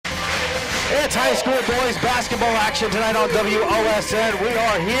It's high school boys basketball action tonight on WOSN. We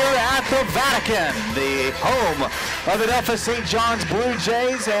are here at the Vatican, the home of the Delphos St. John's Blue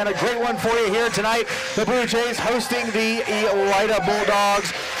Jays, and a great one for you here tonight. The Blue Jays hosting the Elida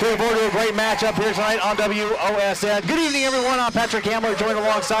Bulldogs. Looking forward to a great matchup here tonight on WOSN. Good evening, everyone. I'm Patrick Hamler, joined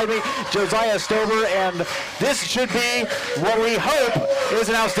alongside me, Josiah Stover, and this should be what we hope is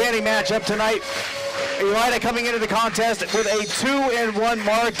an outstanding matchup tonight. Elida coming into the contest with a 2-1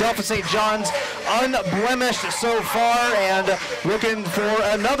 mark. Delphos St. John's unblemished so far and looking for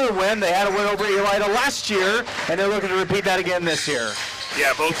another win. They had a win over Elida last year, and they're looking to repeat that again this year.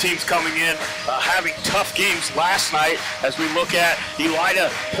 Yeah, both teams coming in having tough games last night as we look at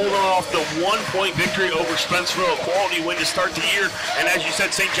Elida pulling off the 1-point victory over Spencerville, a quality win to start the year. And as you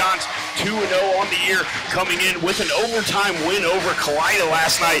said, St. John's 2-0 on the year, coming in with an overtime win over Elida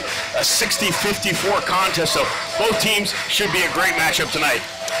last night, a 60-54 contest. So both teams should be a great matchup tonight.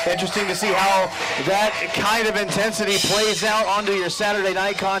 Interesting to see how that kind of intensity plays out onto your Saturday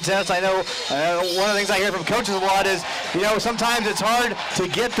night contest. I know one of the things I hear from coaches a lot is, you know, sometimes it's hard to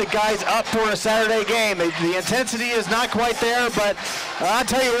get the guys up for a Saturday game. The intensity is not quite there, but I'll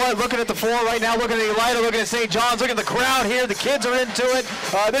tell you what, looking at the floor right now, looking at Elida, looking at St. John's, looking at the crowd here, the kids are into it.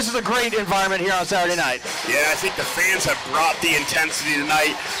 This is a great environment here on Saturday night. Yeah, I think the fans have brought the intensity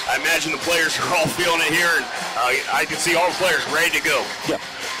tonight. I imagine the players are all feeling it here, and I can see all the players ready to go. Yeah.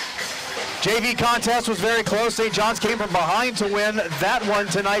 JV contest was very close. St. John's came from behind to win that one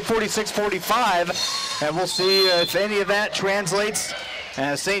tonight, 46-45. And we'll see if any of that translates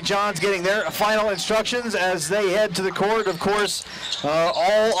as St. John's getting their final instructions as they head to the court. Of course,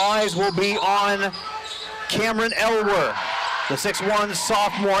 all eyes will be on Cameron Elwer, the 6'1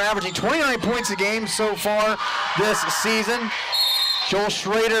 sophomore, averaging 29 points a game so far this season. Joel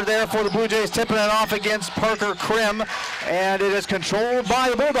Schrader there for the Blue Jays, tipping it off against Parker Krim, and it is controlled by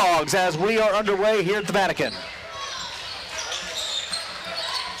the Bulldogs as we are underway here at the Vatican.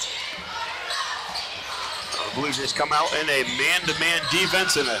 The Blue Jays come out in a man-to-man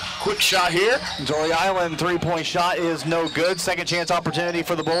defense and a quick shot here. Zoe Island three-point shot is no good. Second chance opportunity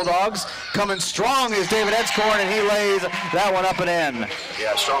for the Bulldogs. Coming strong is David Edscorn, and he lays that one up and in.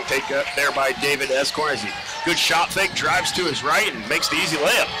 Yeah, strong take there by David Edscorn as he good shot fake, drives to his right and makes the easy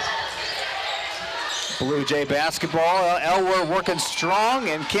layup. Blue Jay basketball, Elwer working strong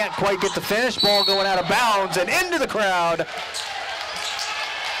and can't quite get the finish. Ball going out of bounds and into the crowd.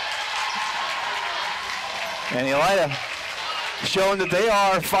 And Elida showing that they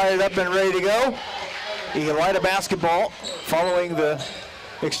are fired up and ready to go. Elida basketball following the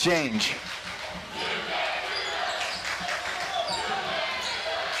exchange.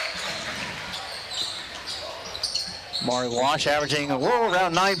 Mari Wash averaging a little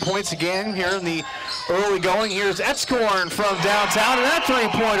around 9 points again here in the early going. Here's Edscorn from downtown, and that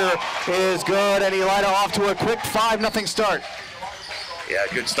three-pointer is good, and Elida off to a quick 5-0 start. Yeah,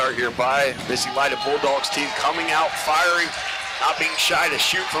 good start here by this Elida Bulldogs team, coming out, firing, not being shy to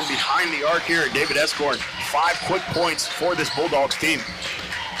shoot from behind the arc here. And David Edscorn, 5 quick points for this Bulldogs team.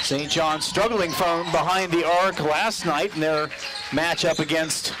 St. John's struggling from behind the arc last night in their matchup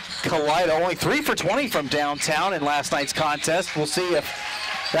against Elida. Only 3 for 20 from downtown in last night's contest. We'll see if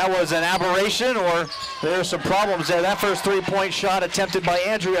that was an aberration or there's some problems there. That first three-point shot attempted by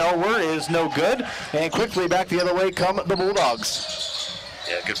Andrew Elwer is no good. And quickly back the other way come the Bulldogs.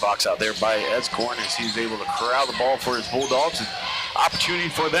 Yeah, good box out there by Edscorn as he's able to corral the ball for his Bulldogs. And opportunity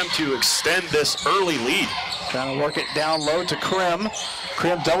for them to extend this early lead. Trying to work it down low to Krim.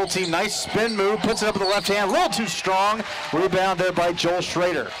 Krim double team, nice spin move, puts it up with the left hand, a little too strong. Rebound there by Joel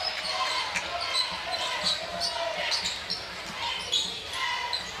Schrader.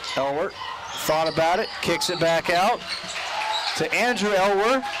 Elwer thought about it, kicks it back out to Andrew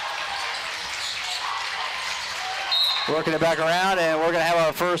Elwer. Working it back around, and we're going to have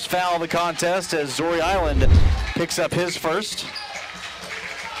our first foul of the contest as Zoe Island picks up his first.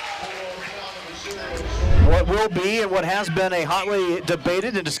 What will be and what has been a hotly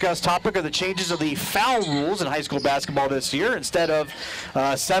debated and discussed topic are the changes of the foul rules in high school basketball this year. Instead of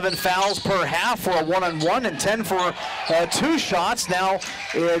 7 fouls per half for a one-on-one and 10 for 2 shots, now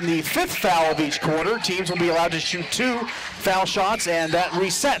in the 5th foul of each quarter, teams will be allowed to shoot 2 foul shots, and that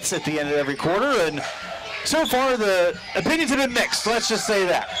resets at the end of every quarter. And so far, the opinions have been mixed, let's just say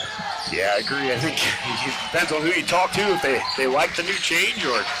that. Yeah, I agree. I think it depends on who you talk to, if they like the new change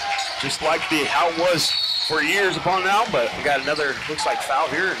or just like how it was for years upon now. But we got another, looks like, foul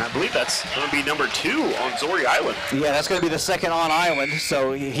here, and I believe that's going to be number 2 on Zoe Island. Yeah, that's going to be the second on Island,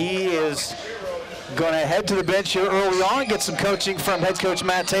 so he is going to head to the bench here early on, get some coaching from head coach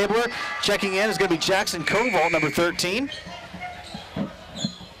Matt Tabler. Checking in is going to be Jackson Koval, number 13.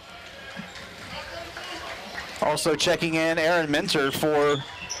 Also checking in, Aaron Minter for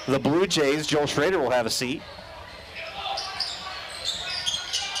the Blue Jays. Joel Schrader will have a seat.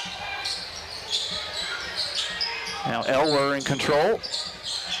 Now Elwer in control.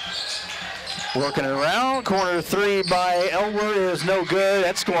 Working it around. Corner three by Elwer is no good.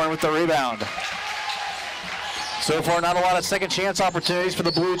 That's scoring with the rebound. So far, not a lot of second chance opportunities for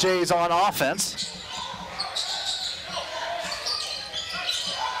the Blue Jays on offense.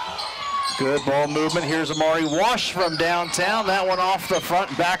 Good ball movement. Here's Amari Wash from downtown. That one off the front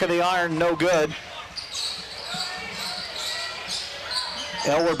and back of the iron, no good.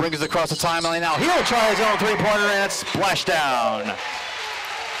 Elwood brings it across the timeline now. He'll try his own three-pointer and it's splashed down. Yeah,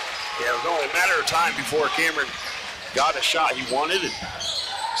 it was only a matter of time before Cameron got a shot he wanted, and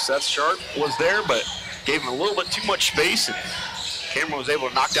Seth Sharp was there, but gave him a little bit too much space, and Cameron was able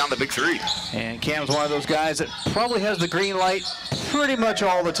to knock down the big three. And Cam's one of those guys that probably has the green light pretty much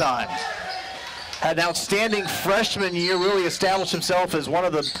all the time. Had an outstanding freshman year, really established himself as one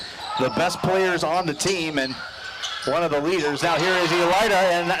of the best players on the team and one of the leaders. Now here is Elida,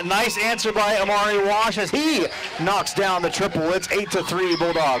 and a nice answer by Amari Wash as he knocks down the triple. It's 8-3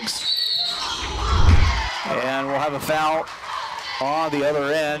 Bulldogs. And we'll have a foul on the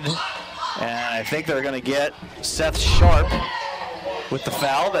other end. And I think they're going to get Seth Sharp with the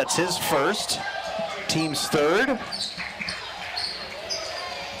foul. That's his first, team's third.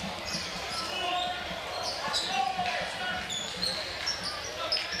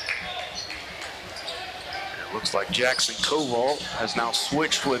 Looks like Jackson Koval has now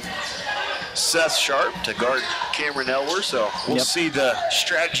switched with Seth Sharp to guard Cameron Elwer, so we'll see the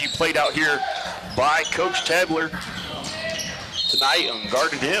strategy played out here by Coach Tedler tonight and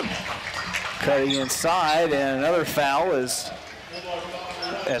guarding him. Cutting inside, and another foul is,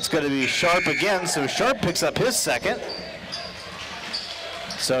 it's going to be Sharp again, so Sharp picks up his second.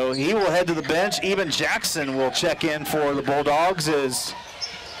 So he will head to the bench. Even Jackson will check in for the Bulldogs, is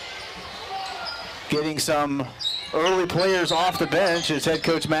getting some early players off the bench is head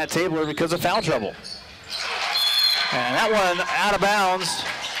coach Matt Tabler because of foul trouble. And that one out of bounds.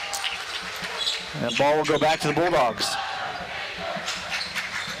 And the ball will go back to the Bulldogs.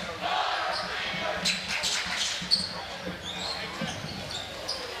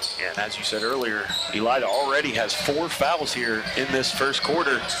 And as you said earlier, Elida already has 4 fouls here in this first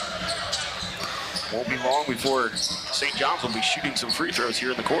quarter. Won't be long before St. John's will be shooting some free throws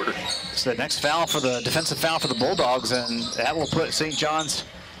here in the quarter. It's the next foul for the defensive foul for the Bulldogs, and that will put St. John's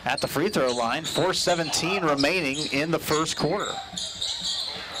at the free throw line. 4:17 remaining in the first quarter.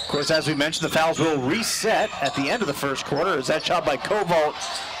 Of course, as we mentioned, the fouls will reset at the end of the first quarter as that shot by Koval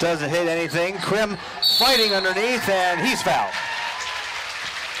doesn't hit anything. Krim fighting underneath, and he's fouled.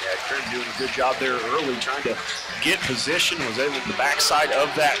 Yeah, Krim doing a good job there early, trying to get position, was able to the backside of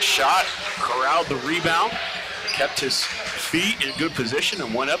that shot, corralled the rebound, kept his feet in good position,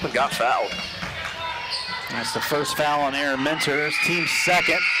 and went up and got fouled. That's the first foul on Aaron Minter, team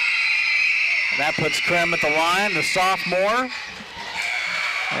second. That puts Krim at the line, the sophomore.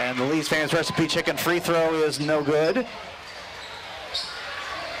 And the Lee's Fans Recipe Chicken free throw is no good.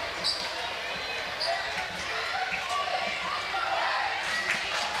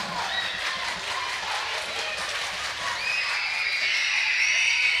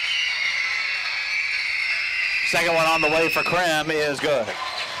 Second one on the way for Krim is good.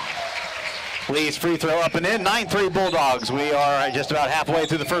 Lee's free throw up and in, 9-3 Bulldogs. We are just about halfway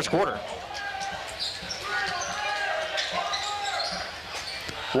through the first quarter.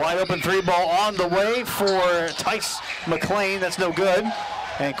 Wide open three ball on the way for Tice McLean, that's no good.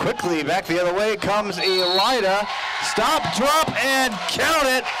 And quickly back the other way comes Elida. Stop, drop, and count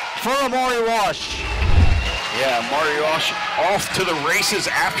it for Amari Wash. Yeah, Amari Wash off to the races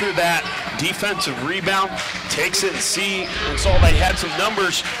after that defensive rebound. Takes it and saw they had some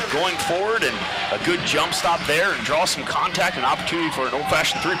numbers going forward and a good jump stop there and draw some contact and opportunity for an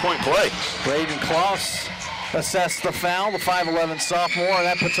old-fashioned three-point play. Braden Kloss assessed the foul, the 5'11 sophomore, and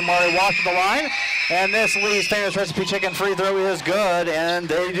that puts Amari Wash at the line. And this Lee's Famous Recipe Chicken free throw is good, and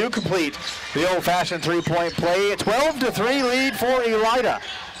they do complete the old-fashioned three-point play. 12-3 lead for Elida.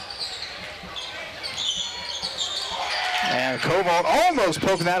 And Koval almost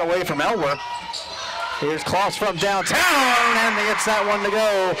poking that away from Elwer. Here's Kloss from downtown, and he gets that one to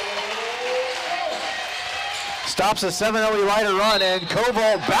go. Stops a 7-0 Elida run, and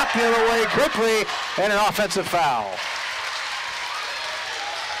Koval back the other way quickly, and an offensive foul.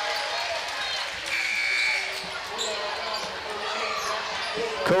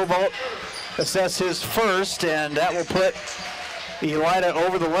 Koval assess his first, and that will put Elida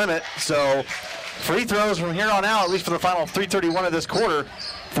over the limit. So free throws from here on out, at least for the final 3:31 of this quarter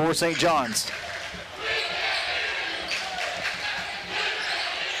for St. John's.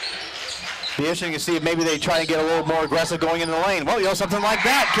 Be interesting to see if maybe they try to get a little more aggressive going into the lane. Well, you know, something like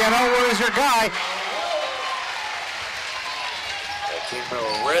that. Cam Elwer is your guy. Cam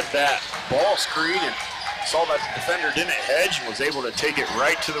Elwer read that ball screen and saw that the defender didn't hedge and was able to take it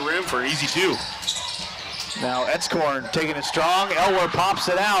right to the rim for an easy 2. Now Etzkorn taking it strong. Elwer pops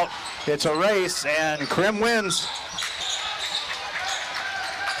it out. It's a race, and Krim wins.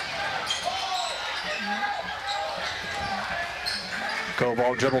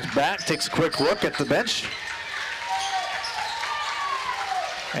 Koval dribbles back, takes a quick look at the bench.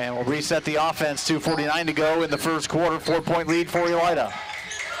 And we'll reset the offense. 2:49 to go in the first quarter. 4-point lead for Elida.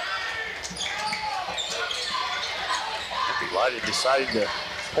 Elida decided to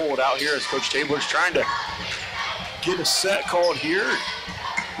pull it out here as Coach Tabler's trying to get a set called here.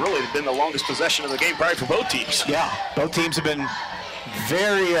 Really, it's been the longest possession of the game probably for both teams. Yeah, both teams have been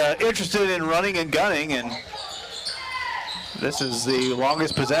very interested in running and gunning, and this is the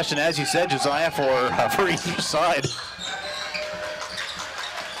longest possession, as you said, Josiah, for either side.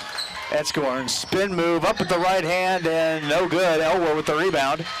 Etzkorn, spin move up with the right hand, and no good. Elwer with the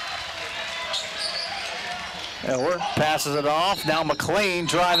rebound. Elwer passes it off. Now McLean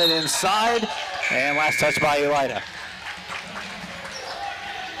driving inside, and last touch by Elida.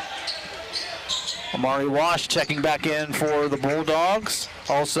 Amari Wash checking back in for the Bulldogs.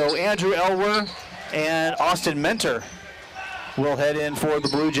 Also Andrew Elwer and Austin Mentor will head in for the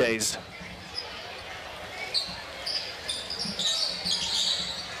Blue Jays.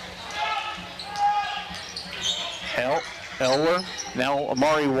 Elwer, now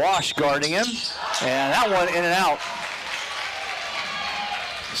Amari Wash guarding him, and that one in and out.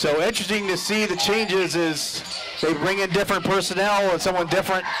 So interesting to see the changes as they bring in different personnel and someone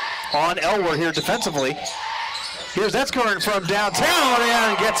different on Elwer here defensively. Here's Etzkorn from downtown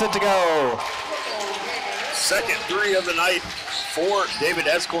and gets it to go. Second 3 of the night for David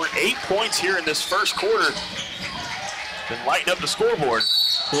Etzkorn. 8 points here in this first quarter. Been lighting up the scoreboard.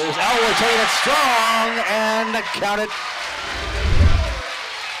 Here's Elwer taking it strong and count it.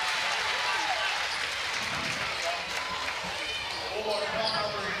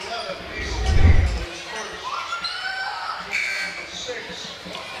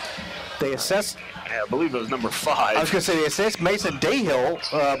 They assessed. Yeah, I believe it was number 5. I was going to say they assessed Mason Dayhill,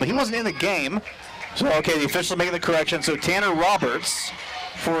 but he wasn't in the game. So, okay, the official making the correction. So Tanner Roberts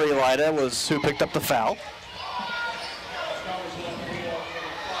for Elida was who picked up the foul.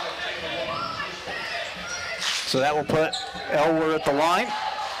 So that will put Elwer at the line.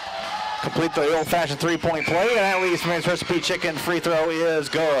 Complete the old-fashioned three-point play, and that leaves Men's Recipe Chicken. Free throw is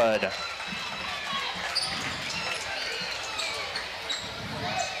good.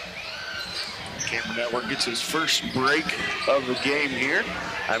 Cameron Network gets his first break of the game here.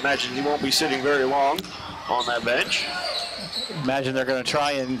 I imagine he won't be sitting very long on that bench. Imagine they're going to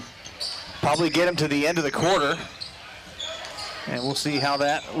try and probably get him to the end of the quarter. And we'll see how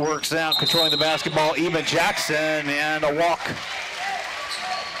that works out. Controlling the basketball, Eva Jackson, and a walk.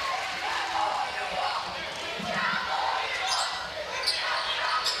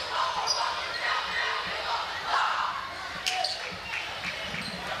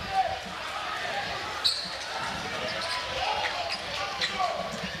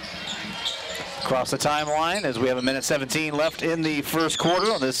 Across the timeline as we have 1:17 left in the first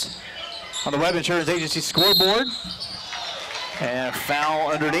quarter on the Web Insurance Agency scoreboard. And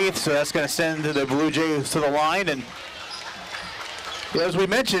foul underneath, so that's going to send the Blue Jays to the line. And as we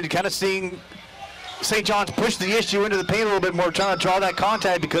mentioned, kind of seeing St. John's push the issue into the paint a little bit more, trying to draw that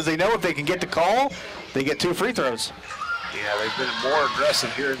contact because they know if they can get the call, they get 2 free throws. Yeah, they've been more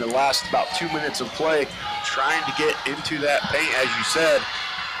aggressive here in the last about 2 minutes of play, trying to get into that paint, as you said.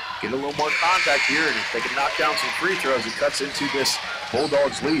 Get a little more contact here, and if they can knock down some free throws, it cuts into this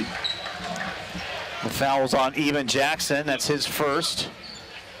Bulldogs lead. The foul's on Evan Jackson. That's his first.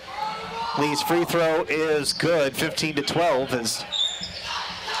 Lee's free throw is good, 15-12. As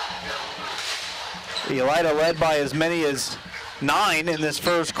Elida led by as many as 9 in this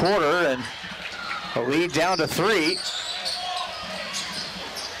first quarter, and a lead down to 3.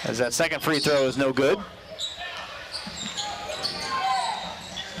 As that second free throw is no good.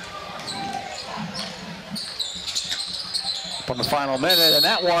 On the final minute, and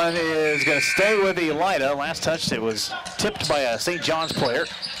that one is going to stay with Elida. Last touch, it was tipped by a St. John's player.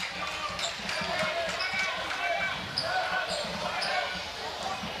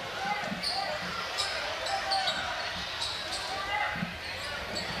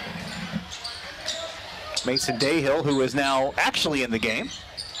 Mason Dayhill, who is now actually in the game,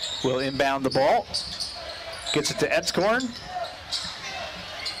 will inbound the ball. Gets it to Etzkorn.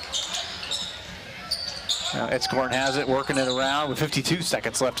 Edscorn has it, working it around with 52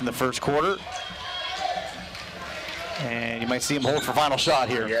 seconds left in the first quarter. And you might see him hold for final shot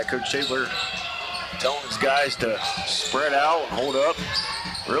here. Yeah, Coach Taylor telling his guys to spread out and hold up.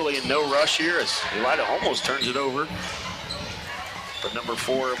 Really in no rush here as Elida almost turns it over. But number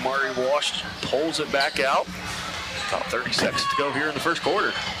 4, Amari Walsh, pulls it back out. About 30 seconds to go here in the first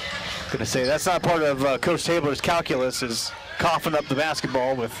quarter. Gonna say that's not part of Coach Taylor's calculus, is coughing up the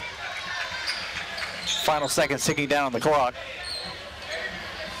basketball with final seconds ticking down on the clock.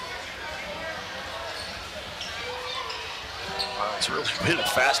 It's really been a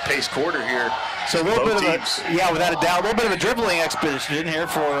fast-paced quarter here. So a little bit of a, yeah, without a doubt, a little bit of a dribbling expedition here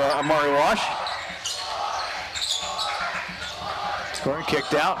for Amari Walsh. Scoring,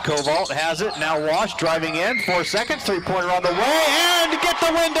 kicked out. Kovault has it. Now Walsh driving in. 4 seconds. Three-pointer on the way. And get the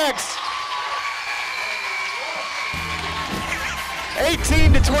Windex.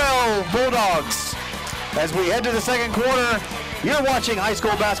 18-12 Bulldogs. As we head to the second quarter, you're watching high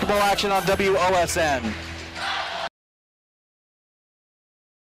school basketball action on WOSN.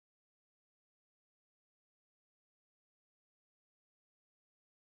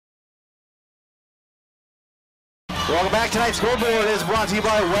 Welcome back. Tonight's scoreboard is brought to you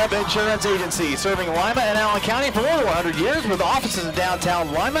by Webb Insurance Agency, serving Lima and Allen County for over 100 years with offices in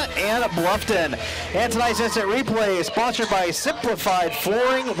downtown Lima and Bluffton. And tonight's instant replay is sponsored by Simplified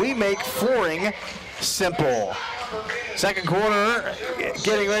Flooring. We make flooring simple. Second quarter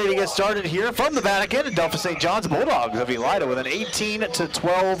getting ready to get started here from the Vatican. Delphos St. John's Bulldogs of Elida with an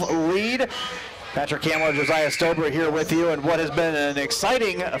 18-12 lead. Patrick Camler, Josiah Stober here with you, and what has been an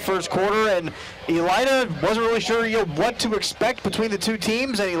exciting first quarter. And Elida wasn't really sure what to expect between the two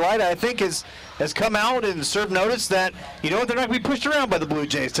teams, and Elida, I think, has come out and served notice that, they're not going to be pushed around by the Blue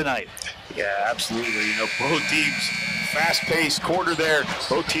Jays tonight. Yeah, absolutely. Both teams, fast-paced quarter there.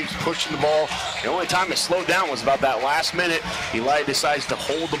 Both teams pushing the ball. The only time it slowed down was about that last minute. Elida decides to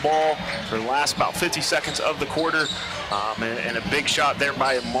hold the ball for the last about 50 seconds of the quarter. And a big shot there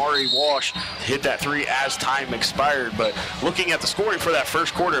by Amari Walsh hit that 3 as time expired. But looking at the scoring for that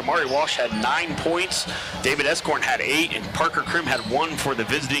first quarter, Amari Walsh had 9 points. David Edscorn had 8, and Parker Krim had 1 for the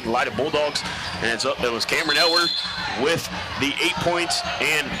visiting Elida Bulldogs. And it was Cameron Elwer with the 8 points,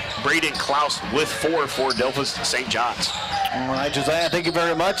 and Braden Klaus with 4 for Delphos St. John's. All right, Josiah, thank you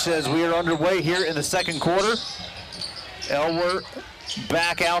very much as we are underway here in the second quarter. Elwer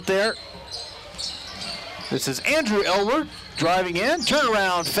back out there. This is Andrew Elwer driving in.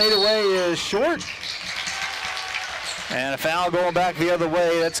 Turnaround fadeaway is short. And a foul going back the other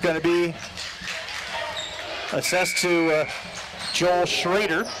way. That's going to be assessed to Joel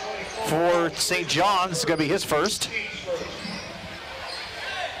Schrader for St. John's. It's going to be his first.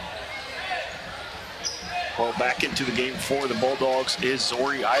 Well, back into the game for the Bulldogs is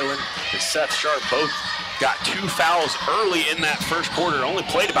Zori Island and Seth Sharp. Both got 2 fouls early in that first quarter. Only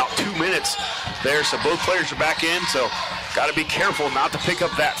played about 2 minutes there, so both players are back in. So got to be careful not to pick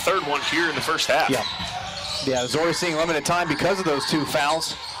up that third one here in the first half. Yeah, Zori seeing limited time because of those 2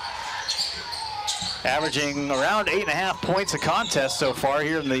 fouls. Averaging around 8.5 points a contest so far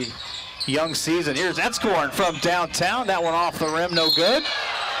here in the young season. Here's Edscorn from downtown. That one off the rim, no good.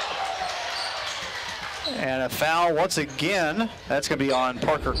 And a foul once again. That's going to be on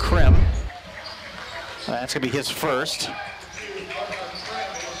Parker Krim. That's going to be his first.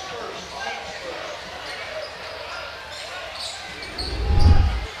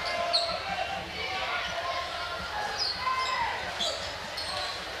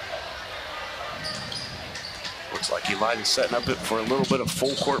 Looks like Elida's setting up it for a little bit of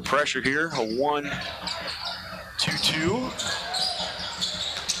full court pressure here. A 1-2-2.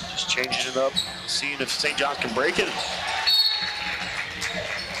 Just changing it up, seeing if St. John's can break it.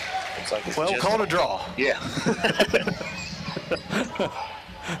 Looks like it's well, called a draw. Yeah.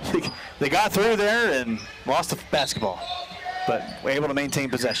 They got through there and lost the basketball, but were able to maintain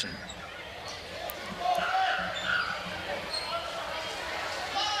possession.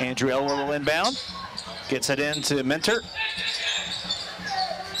 Andrew Elwer will inbound. Gets it into Minter.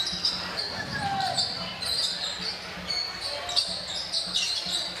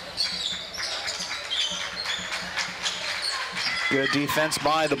 Good defense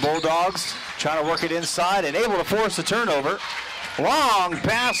by the Bulldogs. Trying to work it inside and able to force a turnover. Long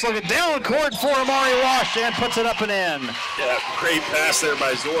pass looking down court for Amari Walsh and puts it up and in. Yeah, great pass there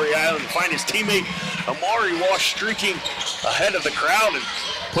by Zori Island to find his teammate Amari Walsh streaking ahead of the crowd and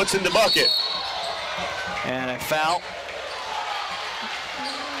puts in the bucket. And a foul.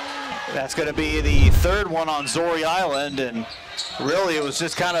 That's going to be the third one on Zori Island, and really it was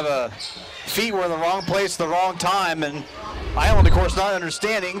just kind of a feet were in the wrong place at the wrong time, and Island, of course, not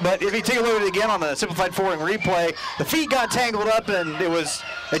understanding, but if you take a look at it again on the simplified forward replay, the feet got tangled up, and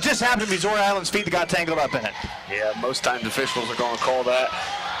it just happened to be Missouri Island's feet that got tangled up in it. Yeah, most times officials are going to call that.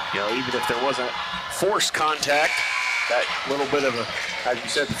 You know, even if there wasn't forced contact, that little bit of as you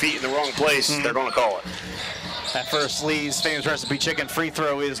said, the feet in the wrong place, they're going to call it. That first Lee's famous recipe chicken free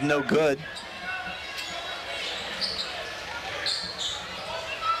throw is no good.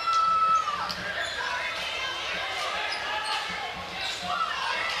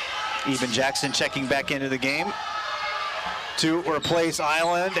 Even Jackson checking back into the game to replace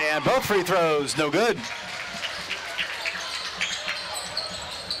Island, and both free throws no good.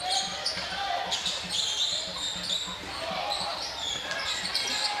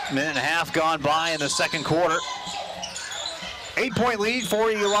 Minute and a half gone by in the second quarter. 8-point lead for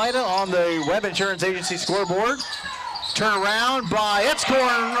Elida on the Webb Insurance Agency scoreboard. Turn around by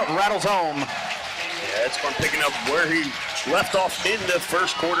Etzkorn, rattles home. Yeah, Etzkorn picking up where he left off in the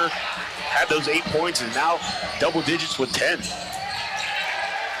first quarter. Had those 8 points and now double digits with 10.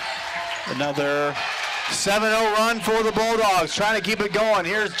 Another 7-0 run for the Bulldogs, trying to keep it going.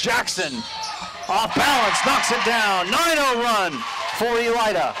 Here's Jackson, off balance, knocks it down. 9-0 run for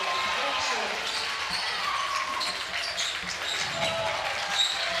Elida.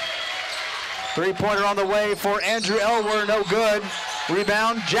 Three-pointer on the way for Andrew Elwer, no good.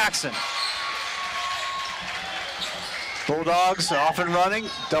 Rebound, Jackson. Bulldogs off and running.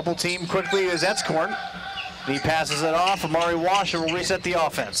 Double team quickly is Etzkorn. He passes it off. Amari Washer will reset the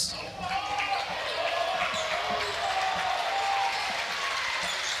offense.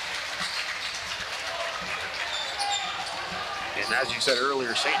 And as you said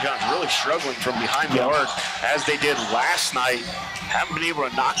earlier, St. John's really struggling from behind the arc, as they did last night. Haven't been able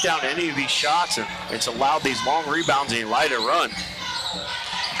to knock down any of these shots, and it's allowed these long rebounds and Elida run.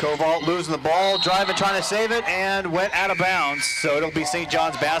 Koval losing the ball, driving, trying to save it, and went out of bounds. So it'll be St.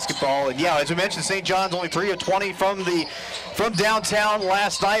 John's basketball. And yeah, as we mentioned, St. John's only 3 of 20 from downtown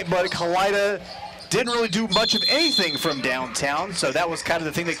last night, but Elida didn't really do much of anything from downtown. So that was kind of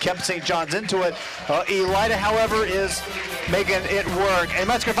the thing that kept St. John's into it. Elida, however, is making it work. And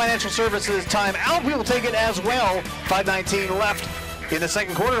Metzger Financial Services time out. We will take it as well. 5:19 left in the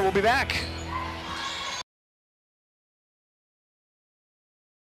second quarter. We'll be back.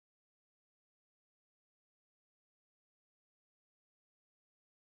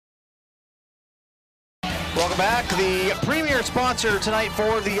 Welcome back. The premier sponsor tonight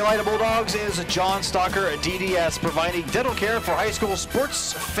for the Elida Bulldogs is John Stalker DDS, providing dental care for high school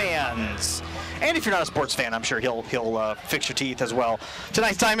sports fans. And if you're not a sports fan, I'm sure he'll fix your teeth as well.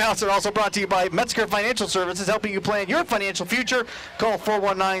 Tonight's timeouts are also brought to you by Metzger Financial Services, helping you plan your financial future. Call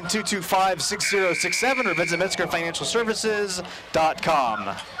 419-225-6067 or visit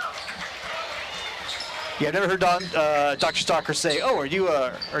MetzgerFinancialServices.com. Yeah, I've never heard Dr. Stalker say, "Oh, are you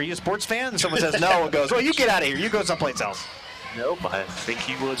a sports fan?" And someone says no, and goes, "Well, you get out of here. You go someplace else." Nope, I think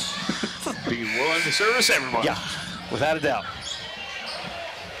he would be willing to service everyone. Yeah, without a doubt.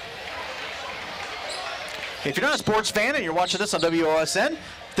 If you're not a sports fan and you're watching this on WOSN,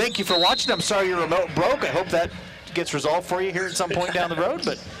 thank you for watching. I'm sorry your remote broke. I hope that gets resolved for you here at some point down the road.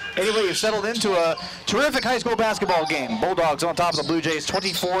 But anyway, you've settled into a terrific high school basketball game. Bulldogs on top of the Blue Jays,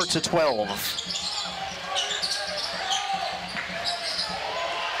 24-12.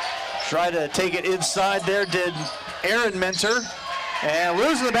 Try to take it inside there, did Aaron Mentor. And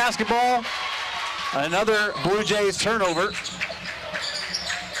losing the basketball, another Blue Jays turnover.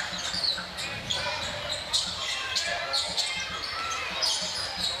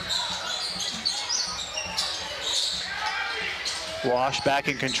 Wash back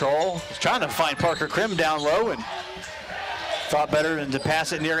in control. He's trying to find Parker Krim down low and thought better than to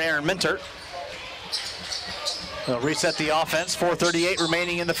pass it near Aaron Mentor. They'll reset the offense. 4:38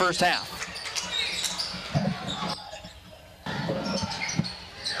 remaining in the first half.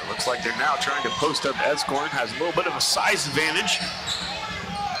 It looks like they're now trying to post up. Etzkorn has a little bit of a size advantage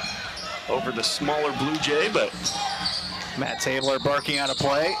over the smaller Blue Jay, but Matt Tabler barking out a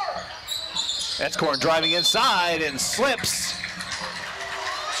play. Etzkorn driving inside and slips.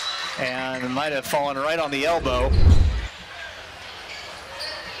 And might have fallen right on the elbow.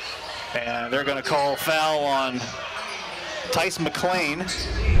 And they're going to call foul on Tyson McLean.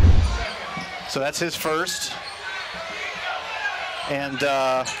 So that's his first. And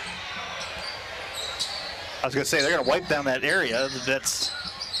I was going to say, they're going to wipe down that area.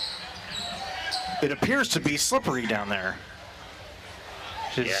 It appears to be slippery down there.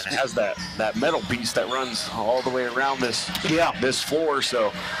 Yeah, it has that metal piece that runs all the way around this floor.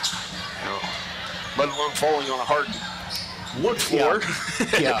 So, let alone falling on a hard wood floor.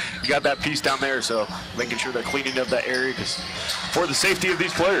 Yeah. You got that piece down there, so making sure they're cleaning up that area for the safety of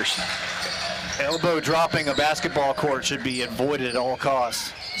these players. Elbow dropping a basketball court should be avoided at all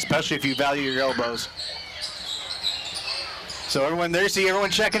costs, especially if you value your elbows. So everyone there, see everyone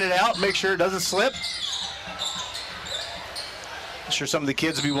checking it out, make sure it doesn't slip. I'm sure some of the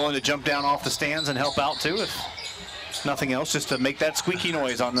kids will be willing to jump down off the stands and help out too, if nothing else, just to make that squeaky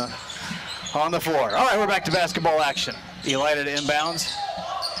noise on the floor. All right, we're back to basketball action. Elida to inbounds.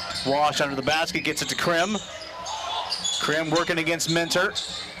 Wash under the basket, gets it to Krim. Krim working against Minter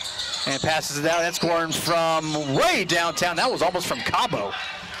and passes it out. That's scoring from way downtown. That was almost from Cabo.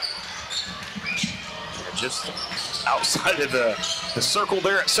 Just outside of the circle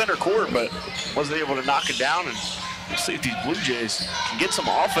there at center court, but wasn't able to knock it down. And we'll see if these Blue Jays can get some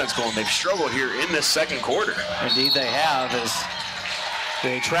offense going. They've struggled here in this second quarter. Indeed they have, as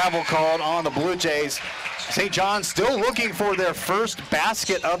the travel called on the Blue Jays. St. John's still looking for their first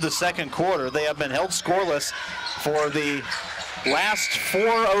basket of the second quarter. They have been held scoreless for the last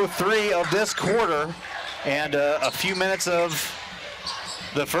 4:03 of this quarter and a few minutes of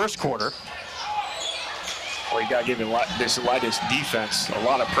the first quarter. Well, you got to give this Elida's defense a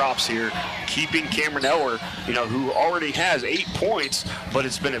lot of props here, keeping Cameron Eller, who already has 8 points, but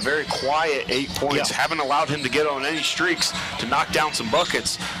it's been a very quiet 8 points. Yeah. Haven't allowed him to get on any streaks to knock down some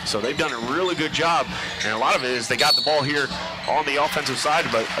buckets. So they've done a really good job, and a lot of it is they got the ball here on the offensive side,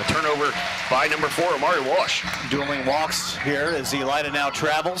 but a turnover by number 4, Amari Walsh. Dueling walks here as Elida now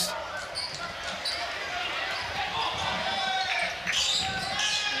travels.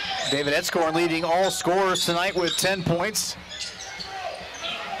 David Edscorn leading all scorers tonight with 10 points.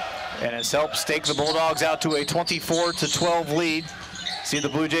 And has helped stake the Bulldogs out to a 24-12 lead. See what the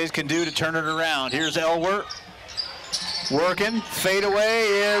Blue Jays can do to turn it around. Here's Elwer working. Fadeaway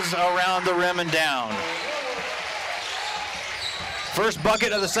is around the rim and down. First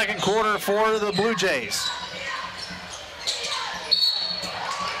bucket of the second quarter for the Blue Jays.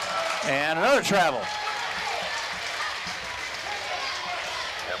 And another travel.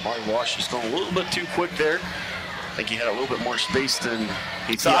 Amari Walsh just going a little bit too quick there. I think he had a little bit more space than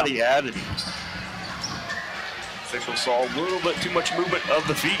he thought he had. And official saw a little bit too much movement of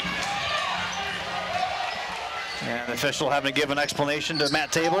the feet. And the official having to give an explanation to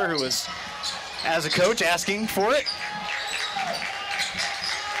Matt Tabler, who was, as a coach, asking for it.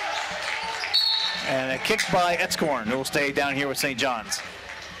 And a kick by Edscorn, who will stay down here with St. John's.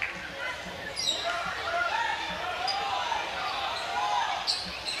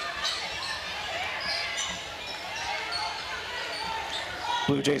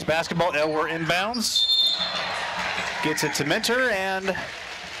 Blue Jays basketball, Elwer inbounds. Gets it to Minter, and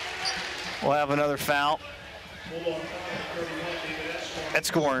we'll have another foul.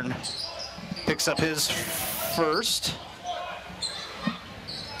 Edscorn picks up his first.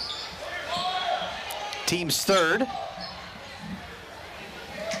 Team's third.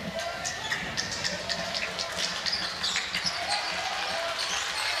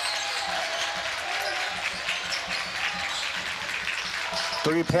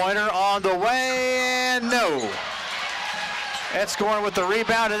 Three-pointer on the way, and no. Edscorn with the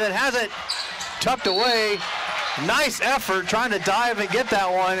rebound, and then has it tucked away. Nice effort trying to dive and get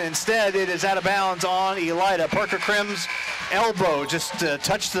that one. Instead, it is out of bounds on Elida. Parker Krim's elbow just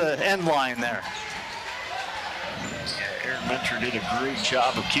touched the end line there. Yeah, Aaron Minter did a great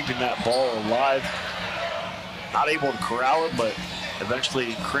job of keeping that ball alive. Not able to corral it, but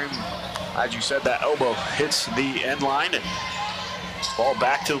eventually Krim, as you said, that elbow hits the end line, and ball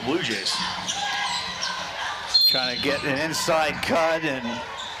back to the Blue Jays. Trying to get an inside cut, and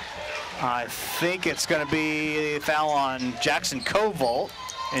I think it's going to be a foul on Jackson Kovolt.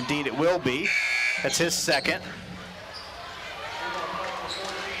 Indeed, it will be. That's his second.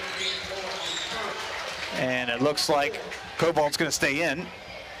 And it looks like Kovolt's going to stay in.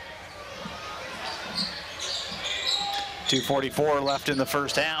 2:44 left in the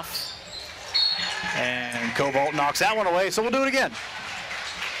first half. And Kovolt knocks that one away, so we'll do it again.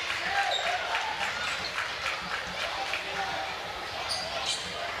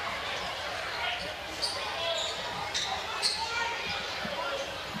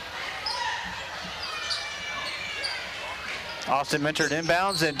 Austin Minter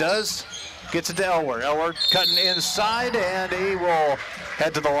inbounds and gets it to Elwer. Elwer cutting inside, and he will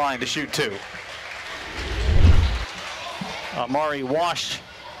head to the line to shoot two. Amari Walsh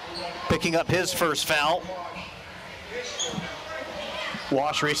picking up his first foul.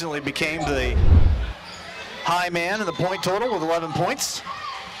 Walsh recently became the high man in the point total with 11 points.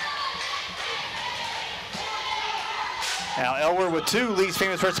 Now Elwer with 2 Lee's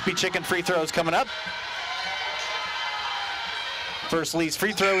Famous Recipe chicken free throws coming up. First Lee's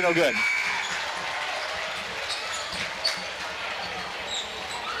free throw, no good.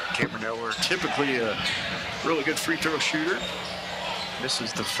 Cameron Eller, typically a really good free throw shooter. This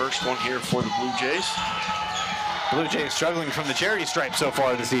is the first one here for the Blue Jays. Blue Jays struggling from the charity stripe so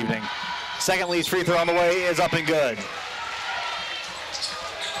far this evening. Second Lee's free throw on the way is up and good.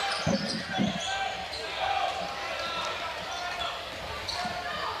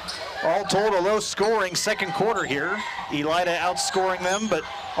 All told, a low-scoring second quarter here. Elida outscoring them, but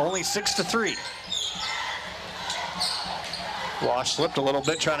only 6-3. Wash slipped a little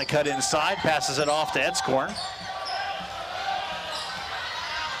bit, trying to cut inside, passes it off to Edscorn.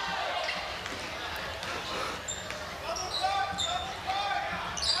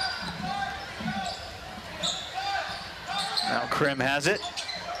 Now Krim has it.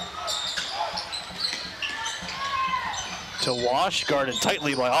 To Wash, guarded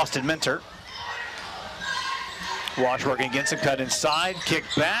tightly by Austin Minter. Wash working against him, cut inside, kick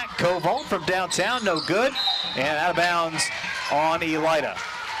back. Koval from downtown, no good. And out of bounds on Elida.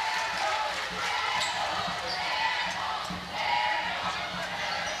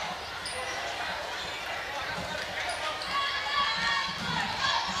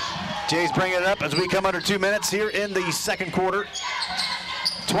 Jays bringing it up as we come under 2 minutes here in the second quarter.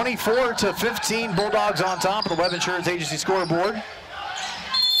 24-15, Bulldogs on top of the Web Insurance Agency scoreboard.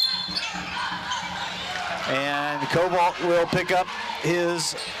 And Koval will pick up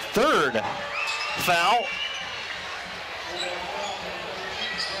his third foul.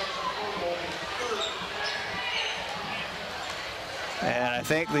 And I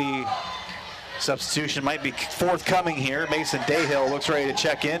think the substitution might be forthcoming here. Mason Dayhill looks ready to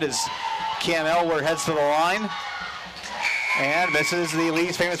check in as Cam Elwer heads to the line. And misses the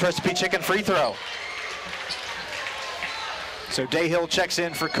Lee's famous recipe chicken free throw. So Dayhill checks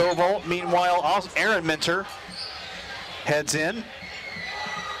in for Koval. Meanwhile, Aaron Minter heads in.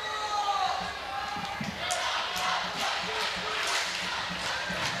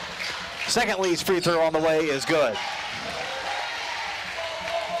 Second Lee's free throw on the way is good.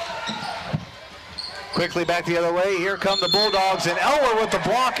 Quickly back the other way. Here come the Bulldogs, and Elwer with the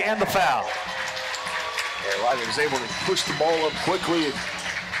block and the foul. Elida was able to push the ball up quickly, and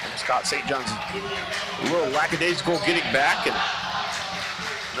Scott St. John's a little lackadaisical getting back. And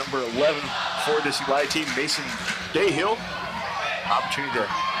number 11 for this Elida team, Mason Dayhill, opportunity to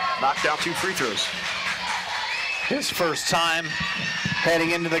knock down 2 free throws. His first time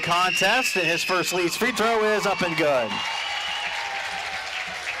heading into the contest, and his first Lee's free throw is up and good.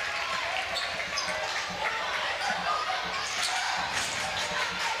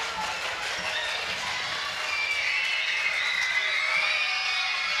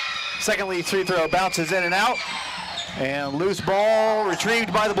 Second Lee's free throw bounces in and out, and loose ball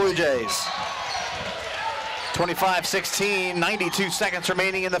retrieved by the Blue Jays. 25-16, 92 seconds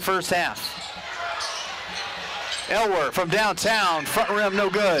remaining in the first half. Elwer from downtown, front rim no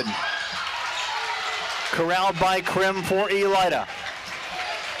good. Corralled by Krim for Elida.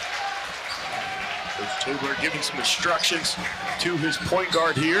 Coach Taylor giving some instructions to his point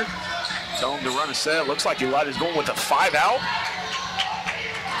guard here. Tell him to run a set. Looks like Elida's going with a 5-out.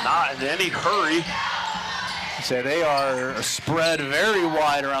 Not in any hurry. So they are spread very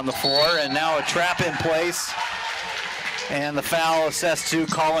wide around the floor, and now a trap in place. And the foul assessed to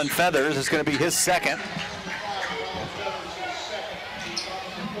Colin Feathers. It's going to be his second.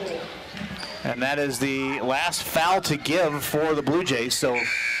 And that is the last foul to give for the Blue Jays. So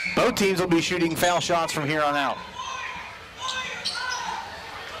both teams will be shooting foul shots from here on out.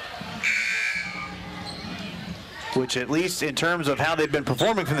 Which, at least in terms of how they've been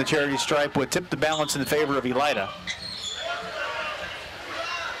performing from the charity stripe, would tip the balance in favor of Elida.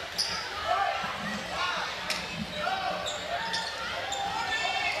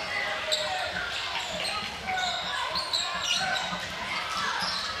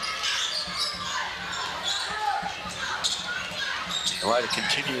 Elida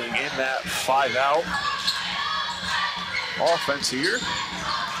continuing in that 5-out offense here.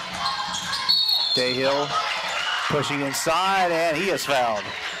 Dayhill pushing inside, and he is fouled.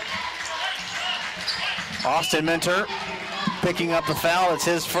 Austin Minter picking up the foul. It's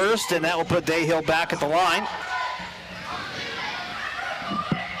his first, and that will put Dayhill back at the line.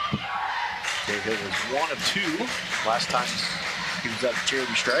 Dayhill was 1 of 2 last time he was at the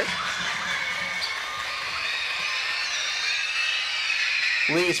charity stripe.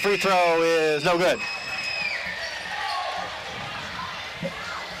 Lee's free throw is no good.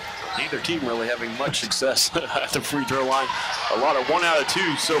 Neither team really having much success at the free throw line. A lot of 1 out of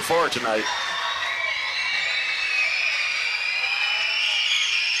 2 so far tonight.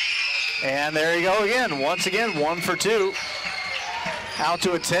 And there you go again. Once again, 1 for 2. out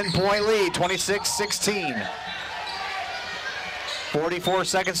to a 10-point lead, 26-16. 44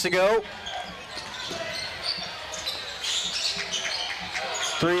 seconds to go.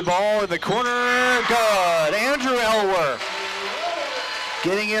 3 ball in the corner, good. Andrew Elwer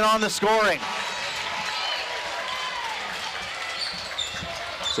getting in on the scoring.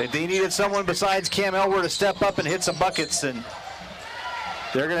 So they needed someone besides Cam Elwer to step up and hit some buckets, and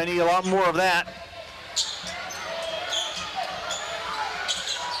they're going to need a lot more of that.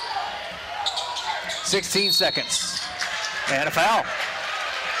 .16 seconds. And a foul.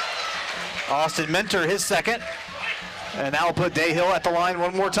 Austin Mentor, his second. And that will put Dayhill at the line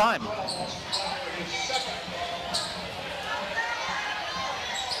one more time.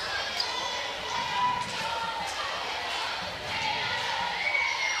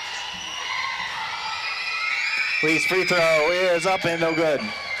 Lee's free throw is up and no good.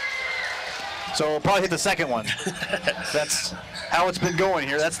 So we'll probably hit the second one. That's how it's been going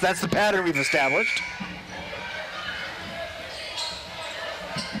here. That's the pattern we've established.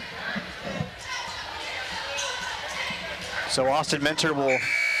 So Austin Mentor will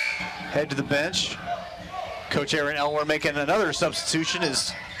head to the bench. Coach Aaron Elwer making another substitution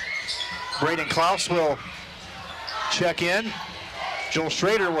as Braden Klaus will check in. Joel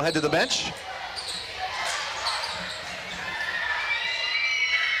Schrader will head to the bench.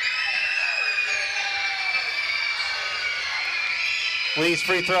 Lee's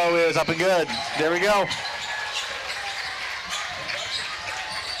free throw is up and good. There we go.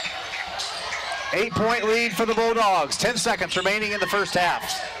 8-point lead for the Bulldogs. 10 seconds remaining in the first half.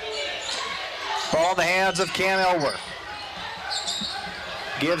 Ball in the hands of Cam Elwer.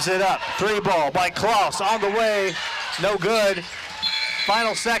 Gives it up. 3 ball by Klaus on the way. No good.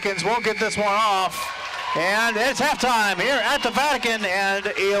 Final seconds. Won't get this one off. And it's halftime here at the Vatican. And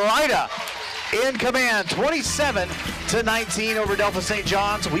Elida in command, 27-19 over Delphos St.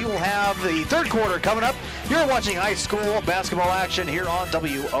 John's. We will have the third quarter coming up. You're watching high school basketball action here on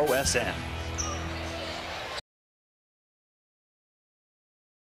WOSN.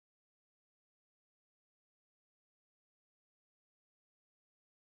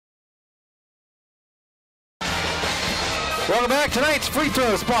 Welcome back. Tonight's free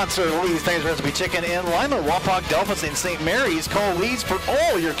throw sponsor, Lee's Famous Recipe Chicken in Lima, Wapak, Delphos, and St. Mary's. Call Lee's for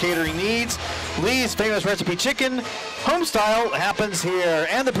all your catering needs. Lee's Famous Recipe Chicken, home style, happens here.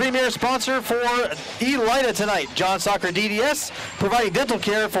 And the premier sponsor for Elida tonight, John Soccer DDS, providing dental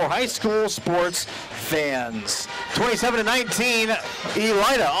care for high school sports fans. 27-19,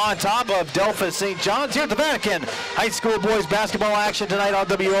 Elida on top of Delphos St. John's here at the Vatican. High school boys basketball action tonight on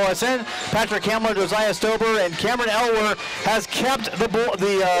WOSN. Patrick Hamler, Josiah Stober, and Cameron Elwer has kept the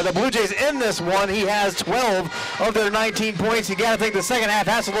Blue Jays in this one. He has 12 of their 19 points. You got to think the second half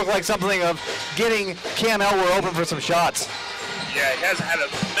has to look like something of getting Cam Elwer open for some shots. Yeah, he hasn't had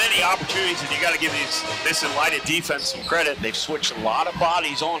many opportunities, and you got to give this Elida defense some credit. They've switched a lot of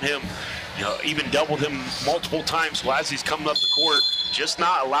bodies on him. You know, even doubled him multiple times as he's coming up the court, just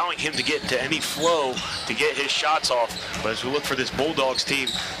not allowing him to get into any flow to get his shots off. But as we look for this Bulldogs team,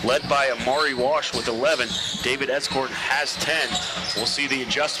 led by Amari Wash with 11, David Escorn has 10. We'll see the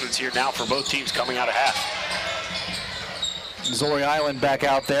adjustments here now for both teams coming out of half. Zoe Island back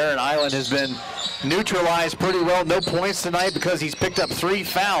out there, and Island has been neutralized pretty well. No points tonight because he's picked up 3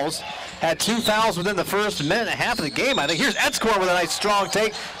 fouls. Had 2 fouls within the first minute and a half of the game, I think. Here's Edscorn with a nice strong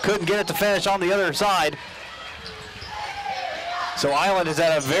take. Couldn't get it to finish on the other side. So Island has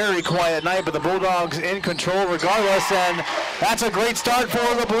had a very quiet night, but the Bulldogs in control regardless, and that's a great start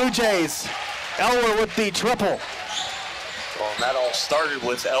for the Blue Jays. Elwer with the triple. Well, and that all started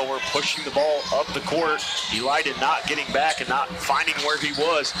with Elwer pushing the ball up the court. Elida not getting back and not finding where he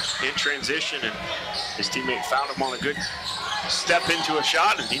was in transition, and his teammate found him on a good step into a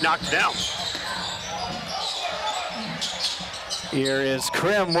shot, and he knocked it down. Here is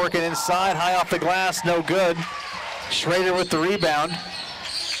Krim working inside, high off the glass, no good. Schrader with the rebound.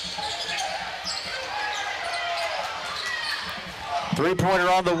 Three-pointer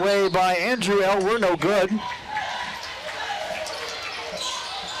on the way by Andrew Elwer, no good.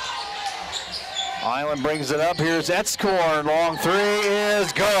 Island brings it up. Here's Edscorn. Long 3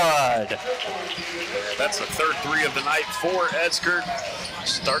 is good. That's the third 3 of the night for Edscorn.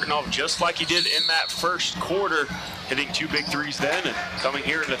 Starting off just like he did in that first quarter, hitting 2 big 3s then, and coming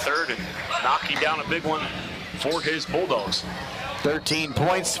here in the third and knocking down a big one for his Bulldogs. 13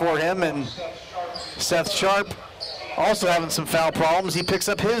 points for him, and Seth Sharp also having some foul problems. He picks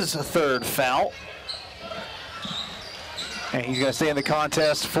up his 3rd foul. And he's going to stay in the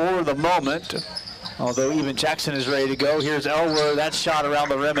contest for the moment, although even Jackson is ready to go. Here's Elwer, that shot around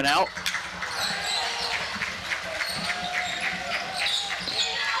the rim and out.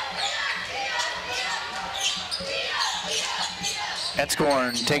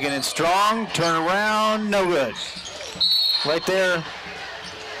 Etzkorn taking it strong, turn around, no good. Right there,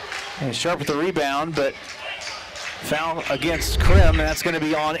 and Sharp with the rebound, but foul against Krim, and that's going to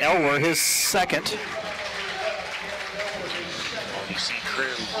be on Elwer, his second. You see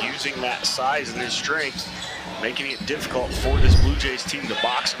Krim using that size and his strength, making it difficult for this Blue Jays team to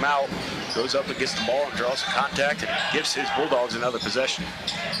box him out. Goes up against the ball and draws some contact and gives his Bulldogs another possession.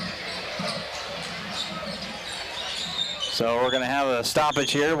 So we're going to have a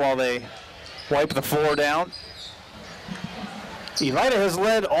stoppage here while they wipe the floor down. Elida has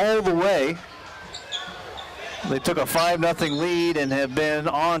led all the way. They took a 5-0 lead and have been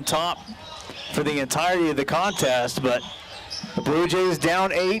on top for the entirety of the contest, but the Blue Jays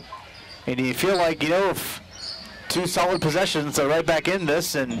down 8, and you feel like, you know, if 2 solid possessions, they're right back in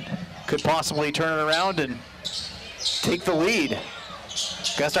this and could possibly turn it around and take the lead.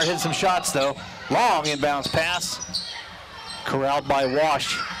 Got to start hitting some shots, though. Long inbounds pass, corralled by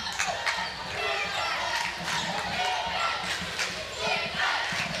Wash.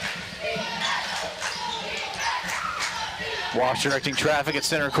 Wash directing traffic at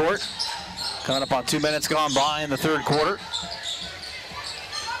center court. Coming up on 2 minutes gone by in the third quarter.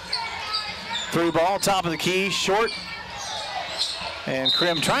 3 ball, top of the key, short. And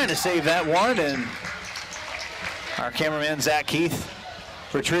Krim trying to save that one, and our cameraman, Zach Keith,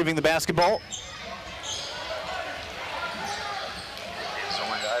 retrieving the basketball.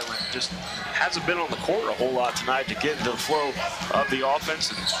 Just hasn't been on the court a whole lot tonight to get into the flow of the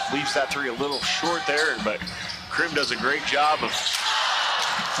offense, and leaves that 3 a little short there, but Krim does a great job of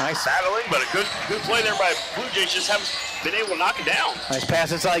battling, but a good play there by Blue Jays. Just haven't been able to knock it down. Nice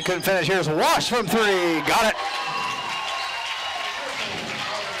pass inside, couldn't finish. Here's Wash from 3, got it.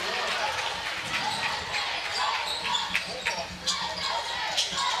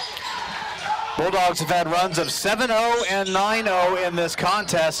 Bulldogs have had runs of 7-0 and 9-0 in this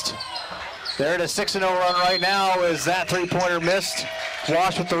contest. They're at a 6-0 run right now as that 3-pointer missed.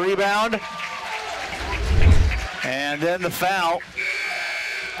 Wash with the rebound. And then the foul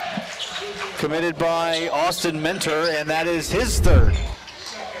committed by Mentor, and that is his third.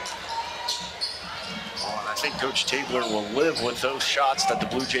 I think Coach Tabler will live with those shots that the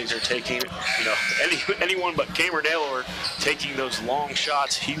Blue Jays are taking. You know, anyone but Cameron Naylor taking those long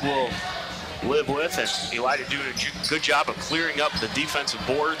shots, he will live with, and Elida doing a good job of clearing up the defensive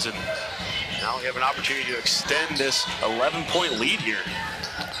boards, and now we have an opportunity to extend this 11-point lead here.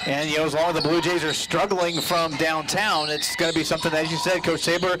 And, you know, as long as the Blue Jays are struggling from downtown, it's going to be something, as you said, Coach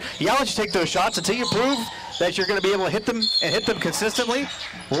Tabler, yeah, I'll let you take those shots until you prove that you're going to be able to hit them and hit them consistently.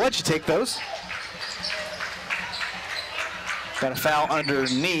 We'll let you take those. Got a foul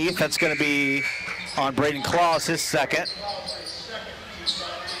underneath. That's going to be on Braden Claus, his second.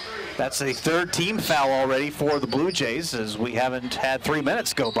 That's the 3rd team foul already for the Blue Jays, as we haven't had 3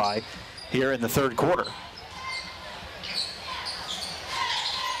 minutes go by here in the third quarter.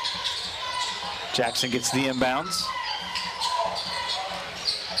 Jackson gets the inbounds.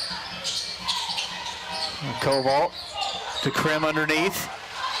 Koval to Krim underneath.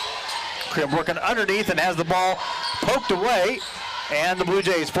 Krim working underneath and has the ball poked away, and the Blue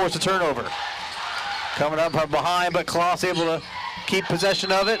Jays force a turnover. Coming up from behind, but Klaus able to keep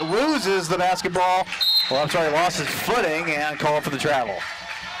possession of it, loses the basketball. Well, I'm sorry, lost his footing and called for the travel.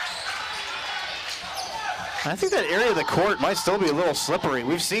 I think that area of the court might still be a little slippery.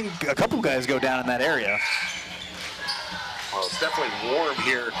 We've seen a couple guys go down in that area. Well, it's definitely warm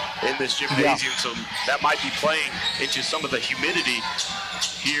here in this gymnasium, so that might be playing into some of the humidity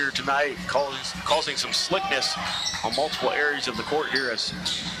here tonight, causing some slickness on multiple areas of the court here as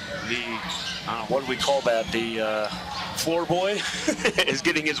the, what do we call that, the floor boy is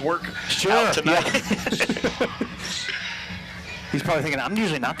getting his work out tonight. Yeah. He's probably thinking, I'm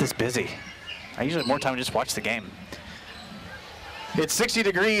usually not this busy. I usually have more time to just watch the game. It's 60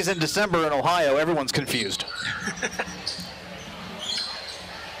 degrees in December in Ohio. Everyone's confused.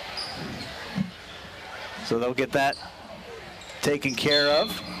 So they'll get that taken care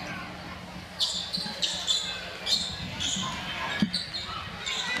of.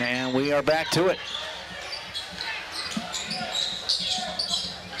 And we are back to it.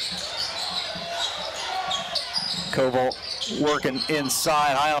 Koval working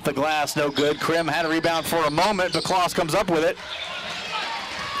inside, high off the glass, no good. Krim had a rebound for a moment, but Klaus comes up with it.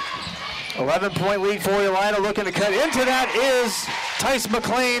 11-point lead for Elida, looking to cut into that is Tice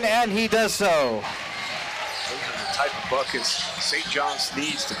McLean, and he does so. Those are the type of buckets St. John's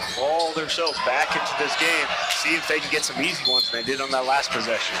needs to crawl themselves back into this game, see if they can get some easy ones, and they did on that last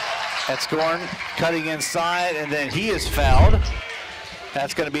possession. Etzkorn cutting inside, and then he is fouled.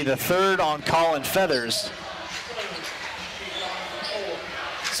 That's going to be the 3rd on Colin Feathers.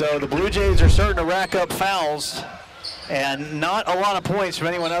 So the Blue Jays are starting to rack up fouls, and not a lot of points from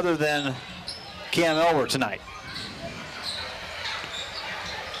anyone other than Cam Elwer tonight.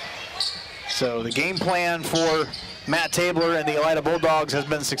 So the game plan for Matt Tabler and the Elida Bulldogs has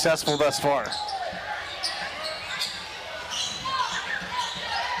been successful thus far.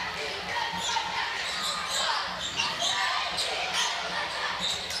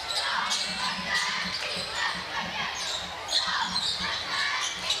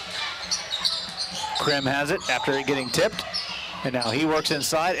 Krim has it after it getting tipped. And now he works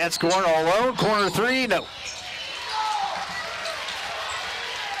inside. Edscorn all alone. Corner three, no.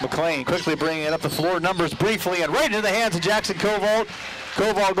 McLean quickly bringing it up the floor. Numbers briefly and right into the hands of Jackson Koval.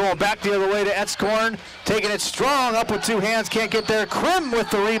 Koval going back the other way to Edscorn. Taking it strong up with two hands. Can't get there. Krim with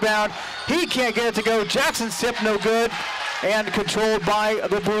the rebound. He can't get it to go. Jackson's tip no good. And controlled by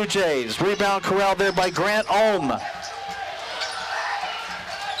the Blue Jays. Rebound corralled there by Grant Ulm.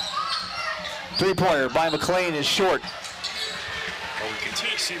 Three-pointer by McLean is short. Well, we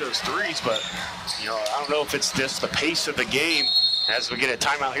continue to see those threes, but I don't know if it's just the pace of the game as we get a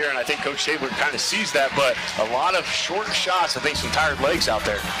timeout here, and I think Coach Tabler kind of sees that, but a lot of short shots. I think some tired legs out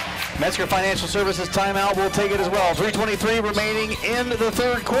there. Metzger Financial Services timeout will take it as well. 3:23 remaining in the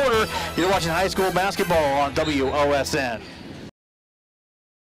third quarter. You're watching high school basketball on WOSN.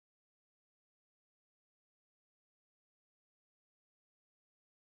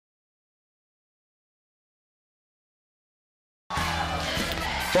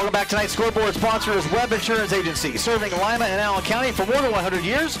 Welcome back. Tonight's scoreboard sponsor is Webb Insurance Agency, serving Lima and Allen County for more than 100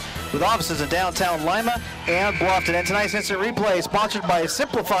 years with offices in downtown Lima and Bluffton. And tonight's instant replay sponsored by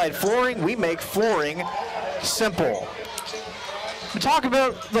Simplified Flooring. We make flooring simple. We talk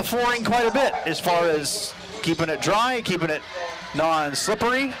about the flooring quite a bit as far as keeping it dry, keeping it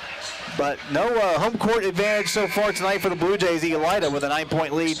non-slippery. But no home court advantage so far tonight for the Blue Jays. Elida with a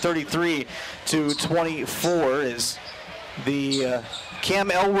 9-point lead, 33-24 is the Cam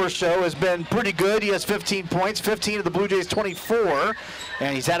Elwer show has been pretty good. He has 15 points, 15 of the Blue Jays 24,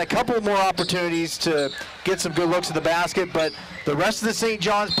 and he's had a couple more opportunities to get some good looks at the basket, but the rest of the St.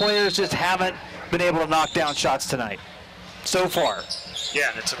 John's players just haven't been able to knock down shots tonight so far. Yeah,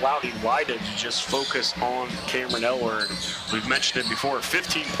 and it's allowed Elida to just focus on Cameron Elwer. And we've mentioned it before,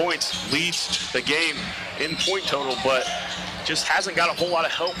 15 points leads the game in point total, but just hasn't got a whole lot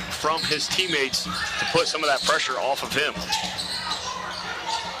of help from his teammates to put some of that pressure off of him.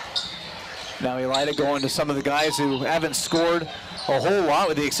 Now Elida going to some of the guys who haven't scored a whole lot,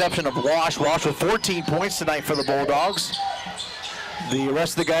 with the exception of Wash. Wash with 14 points tonight for the Bulldogs. The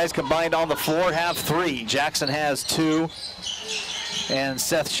rest of the guys combined on the floor have 3. Jackson has 2, and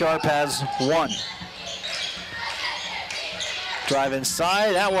Seth Sharp has 1. Drive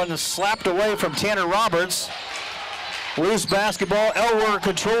inside, that one slapped away from Tanner Roberts. Loose basketball, Elwer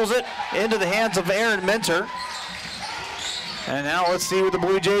controls it into the hands of Aaron Minter. And now let's see what the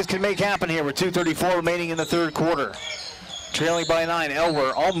Blue Jays can make happen here with 2:34 remaining in the third quarter. Trailing by 9,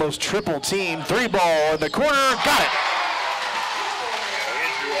 Elwer almost triple team. 3 ball in the corner, got it.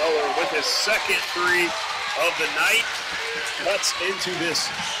 Andrew Elwer with his second 3 of the night. Cuts into this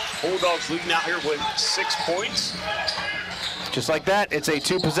Bulldogs lead now here with 6 points. Just like that, it's a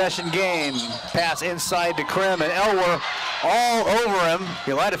 2-possession game. Pass inside to Krim, and Elwer all over him.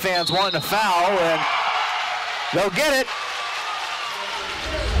 Elida fans wanting to foul, and they'll get it.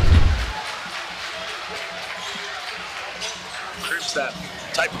 Krim's that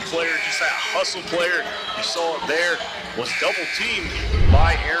type of player, just that hustle player. You saw it there, was double teamed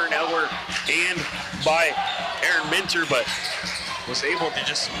by Aaron Elwer and by Aaron Minter, but was able to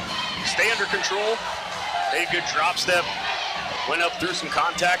just stay under control, made a good drop step, went up through some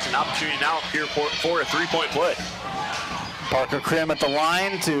contact, and opportunity now here for a 3-point play. Parker Krim at the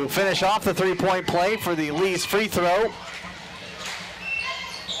line to finish off the 3-point play for the Lee's free throw.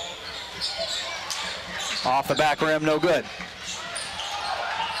 Off the back rim, no good.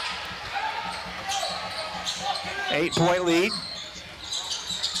 8-point lead.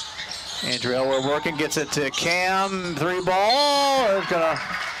 Andrew Elwer working, gets it to Cam, 3 ball. It's gonna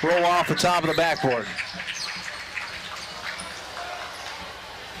roll off the top of the backboard.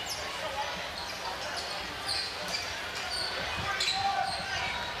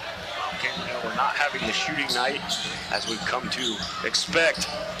 We're not having the shooting night as we've come to expect.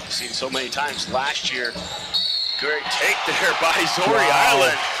 We've seen so many times last year. Great take there by Zori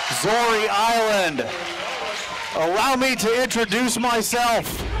Island. Zori Island. Allow me to introduce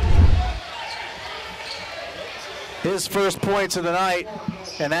myself. His first points of the night,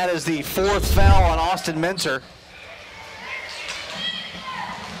 and that is the 4th foul on Austin Minter.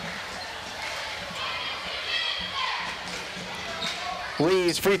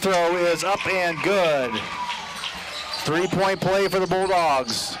 Lee's free throw is up and good. 3-point play for the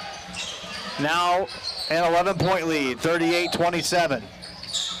Bulldogs. Now an 11-point lead, 38-27.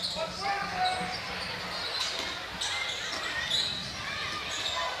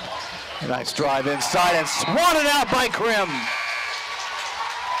 Nice drive inside and swatted out by Krim.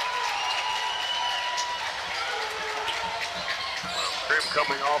 Krim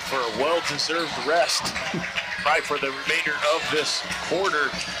coming off for a well-deserved rest. Probably for the remainder of this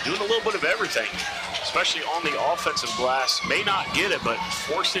quarter, doing a little bit of everything, especially on the offensive glass. May not get it, but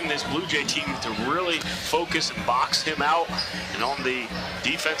forcing this Blue Jay team to really focus and box him out. And on the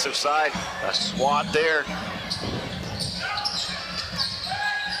defensive side, a swat there.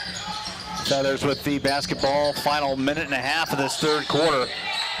 Feathers with the basketball, final minute and a half of this third quarter.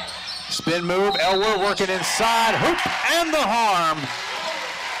 Spin move, Elwer working inside, hoop and the harm.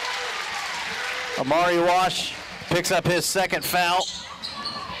 Amari Wash picks up his second foul.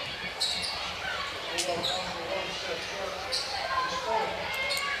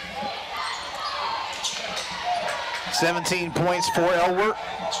 $17 points for Elwer.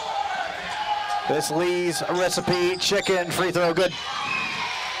 This Lee's recipe chicken free throw good.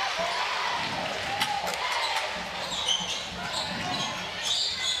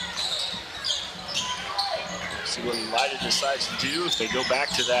 See what Elida decides to do. If they go back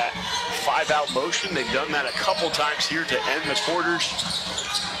to that 5-out motion, they've done that a couple times here to end the quarters.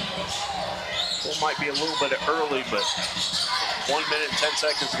 It might be a little bit early, but 1 minute and 10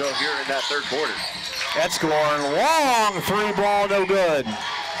 seconds to go here in that third quarter. Etzkorn, long three ball, no good.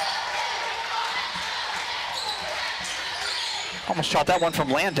 Almost shot that one from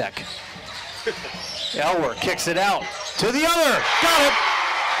Landek. Elwer kicks it out to the other, got it.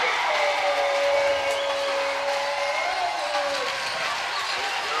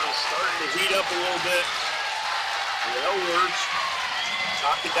 Heat up a little bit. The Elwards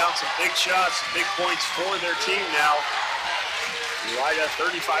knocking down some big shots, some big points for their team now. Elida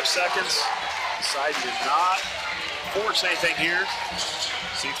 35 seconds. Decided to not force anything here.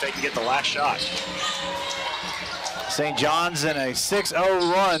 See if they can get the last shot. St. John's in a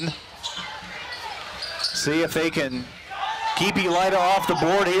 6-0 run. See if they can keep Elida off the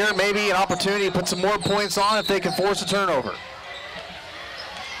board here. Maybe an opportunity to put some more points on if they can force a turnover.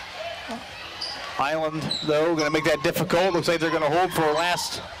 Highland, though, going to make that difficult. Looks like they're going to hold for a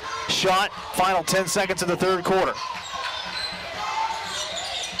last shot. Final 10 seconds of the third quarter.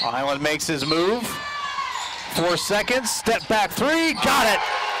 Highland makes his move. 4 seconds, step back three, got it.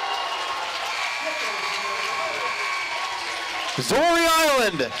 Zori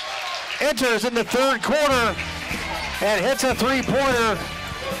Island enters in the third quarter and hits a three-pointer,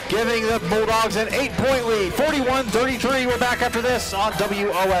 giving the Bulldogs an 8-point lead, 41-33. We're back after this on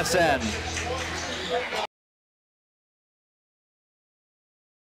WOSN.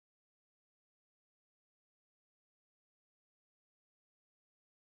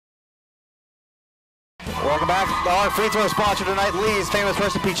 Welcome back. Our free throw sponsor tonight, Lee's Famous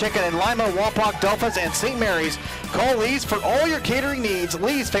Recipe Chicken in Lima, Wapak, Delphos, and St. Mary's. Call Lee's for all your catering needs.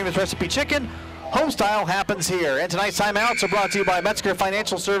 Lee's Famous Recipe Chicken. Homestyle happens here. And tonight's timeouts are brought to you by Metzger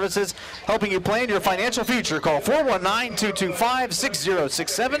Financial Services, helping you plan your financial future. Call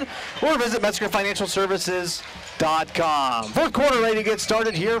 419-225-6067 or visit MetzgerFinancialServices.com. Fourth quarter ready to get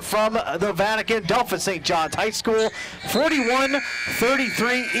started here from the Vatican. Delphos St. John's High School,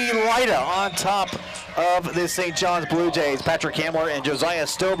 41-33 Elida on top of the St. John's Blue Jays. Patrick Hamler and Josiah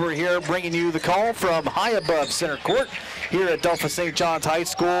Stober here bringing you the call from high above center court here at Delphos St. John's High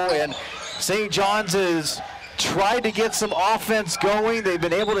School. And St. John's has tried to get some offense going. They've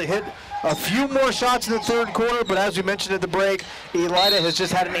been able to hit a few more shots in the third quarter, but as we mentioned at the break, Elida has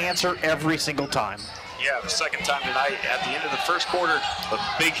just had an answer every single time. Yeah, the second time tonight at the end of the first quarter, a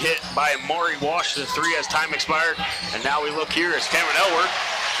big hit by Amari Wash, the three as time expired. And now we look here as Cameron Elwer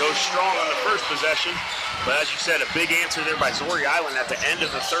goes strong on the first possession. But as you said, a big answer there by Zori Island at the end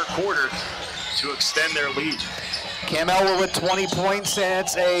of the third quarter to extend their lead. Cam Elwer with 20 points, and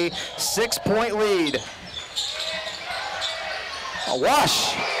it's a 6-point lead. A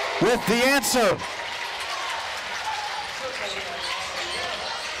Wash with the answer.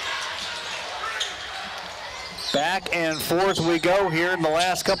 Back and forth we go here in the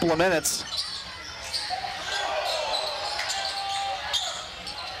last couple of minutes.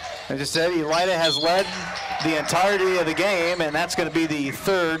 As I said, Elida has led the entirety of the game, and that's going to be the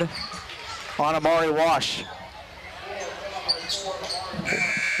third on Amari Wash.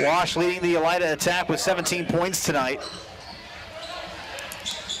 Wash leading the Elida attack with 17 points tonight.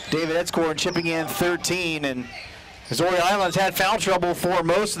 David Etzkorn chipping in 13, and Missouri Islands had foul trouble for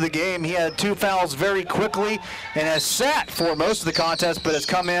most of the game. He had 2 fouls very quickly and has sat for most of the contest, but has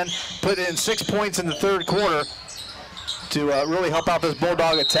come in, put in 6 points in the third quarter to really help out this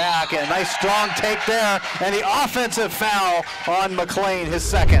Bulldog attack. And a nice strong take there, and the offensive foul on McLean, his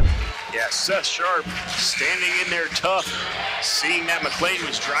second. Yeah, Seth Sharp standing in there tough, seeing that McLean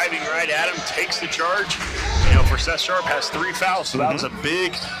was driving right at him, takes the charge. You know, for Seth Sharp, has 3 fouls, so that was a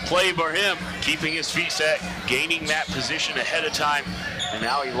big play for him, keeping his feet set, gaining that position ahead of time. And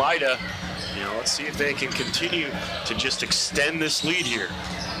now Elida, you know, let's see if they can continue to just extend this lead here.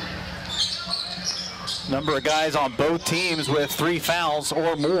 Number of guys on both teams with 3 fouls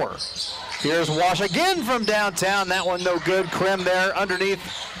or more. Here's Wash again from downtown. That one no good. Krim there underneath,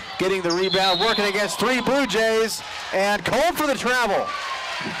 getting the rebound, working against 3 Blue Jays, and cold for the travel.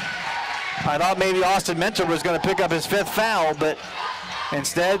 I thought maybe Austin Mentor was going to pick up his 5th foul, but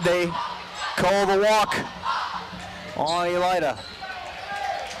instead they call the walk on Elida.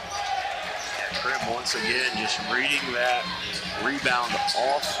 Yeah, Krim once again just reading that rebound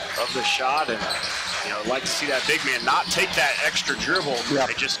off of the shot, and you know, I'd like to see that big man not take that extra dribble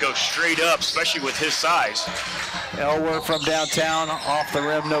and just go straight up, especially with his size. Elworth from downtown, off the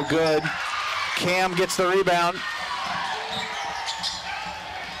rim, no good. Cam gets the rebound.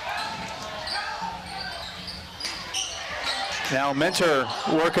 Now Mentor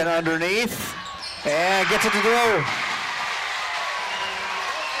working underneath and gets it to go.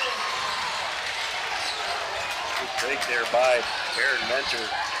 Good break there by Aaron Mentor.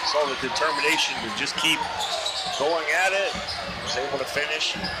 Saw the determination to just keep going at it. Was able to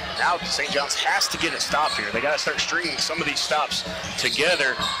finish. Now St. John's has to get a stop here. They got to start stringing some of these stops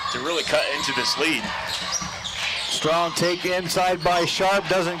together to really cut into this lead. Strong take inside by Sharp,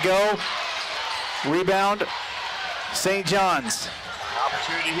 doesn't go. Rebound, St. John's.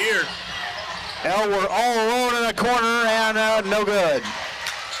 Opportunity here. Elworth all alone in the corner, and no good.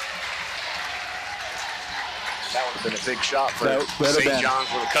 That would have been a big shot for St. John's.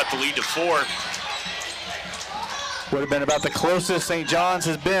 Would have cut the lead to 4. Would have been about the closest St. John's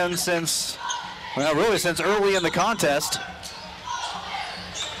has been since, well, really since early in the contest.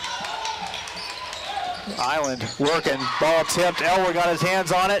 Island working, ball tipped. Elworth got his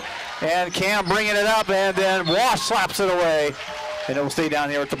hands on it, and Cam bringing it up, and then Wash slaps it away, and it will stay down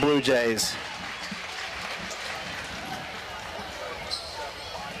here with the Blue Jays.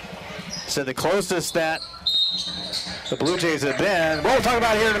 So the closest that the Blue Jays have been. We'll talk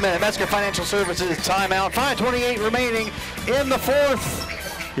about it here in a minute. Metzger Financial Services timeout. 5:28 remaining in the 4th.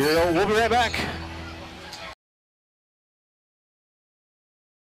 Here, we'll be right back.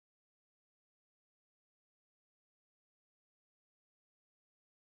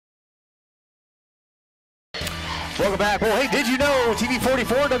 Welcome back. Well, hey, did you know TV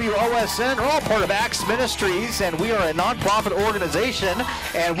 44, WOSN are all part of Acts Ministries, and we are a nonprofit organization,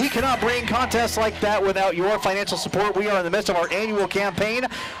 and we cannot bring contests like that without your financial support. We are in the midst of our annual campaign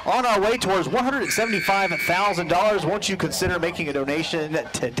on our way towards $175,000. Won't you consider making a donation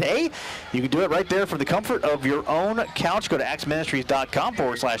today? You can do it right there from the comfort of your own couch. Go to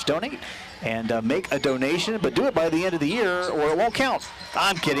actsministries.com/donate. And make a donation, but do it by the end of the year or it won't count.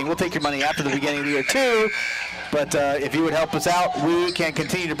 I'm kidding. We'll take your money after the beginning of the year too. But if you would help us out, we can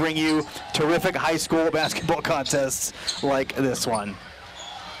continue to bring you terrific high school basketball contests like this one.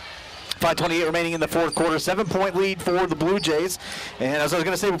 5:28 remaining in the 4th quarter. 7-point lead for the Blue Jays. And as I was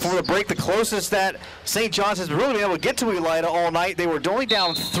going to say before the break, the closest that St. John's has really been able to get to Elida all night. They were only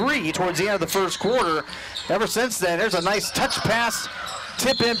down 3 towards the end of the 1st quarter. Ever since then, there's a nice touch pass.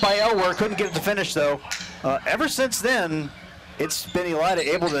 Tip in by Elworth, couldn't get it to finish though. Ever since then, it's been Elida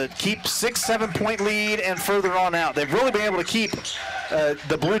able to keep 6-7 point lead and further on out. They've really been able to keep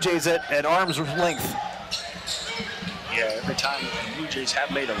the Blue Jays at arm's length. Yeah, every time the Blue Jays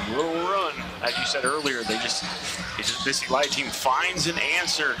have made a little run, as you said earlier, this Elida team finds an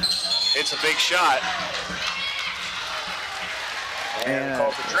answer. It's a big shot. And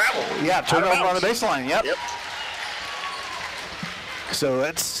called for travel. Yeah, turnover on the baseline, yep. Yep. So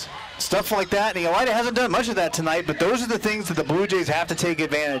that's stuff like that, and Elida hasn't done much of that tonight, but those are the things that the Blue Jays have to take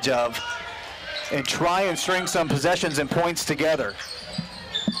advantage of and try and string some possessions and points together.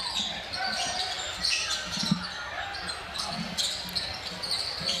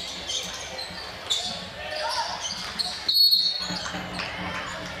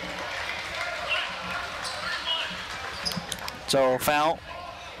 So foul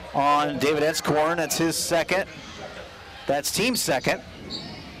on David Etzkorn. That's his second. That's team second.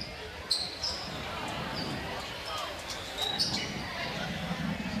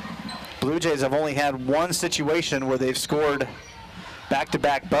 Blue Jays have only had one situation where they've scored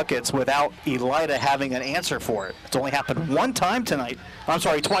back-to-back buckets without Elida having an answer for it. It's only happened one time tonight. I'm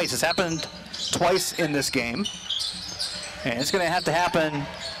sorry, twice. It's happened twice in this game. And it's going to have to happen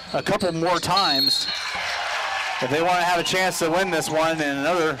a couple more times if they want to have a chance to win this one. And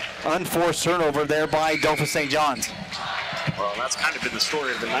another unforced turnover there by Delphos St. John's. Well, that's kind of been the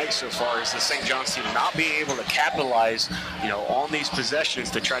story of the night so far, is the St. John's team not being able to capitalize, on these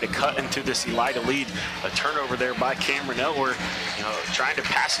possessions to try to cut into this Elida lead. A turnover there by Cameron Elwer, trying to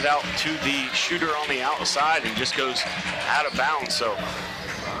pass it out to the shooter on the outside and just goes out of bounds. So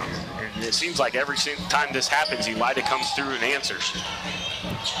and it seems like every single time this happens, Elida comes through and answers.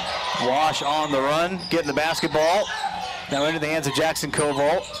 Wash on the run, getting the basketball. Now into the hands of Jackson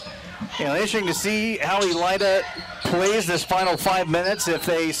Koval. Interesting to see how Elida plays this final 5 minutes. If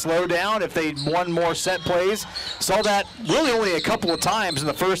they slow down, if they won more set plays. Saw that really only a couple of times in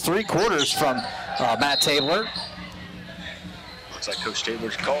the first 3 quarters from Matt Tabler. Looks like Coach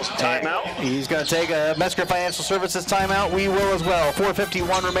Tabler calls a timeout. He's going to take a Mesker Financial Services timeout. We will as well.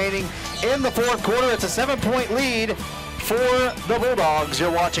 4:51 remaining in the fourth quarter. It's a 7-point lead for the Bulldogs.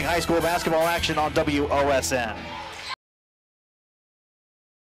 You're watching high school basketball action on WOSN.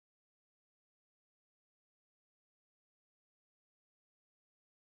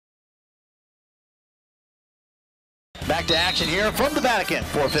 Back to action here from the Vatican.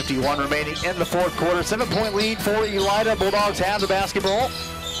 4:51 remaining in the fourth quarter. 7-point lead for Elida. Bulldogs have the basketball.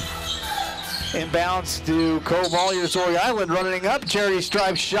 Inbounds to Koval. Here's Zoe Island running up. Charity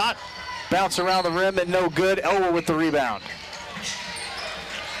Stripe shot. Bounce around the rim and no good. Elwer with the rebound.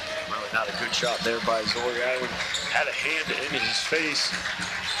 Really not a good shot there by Zoe Island. Had a hand in his face.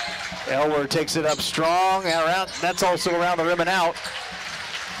 Elwer takes it up strong. That's also around the rim and out.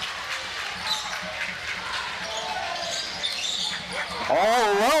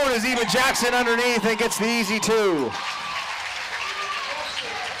 All alone is Eva Jackson underneath and gets the easy 2.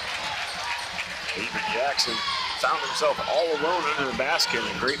 Eva Jackson found himself all alone under the basket.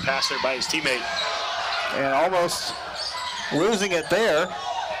 A great pass there by his teammate. And almost losing it there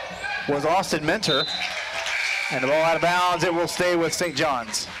was Austin Mentor. And the ball out of bounds. It will stay with St.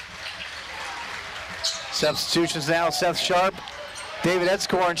 John's. Substitutions now. Seth Sharp, David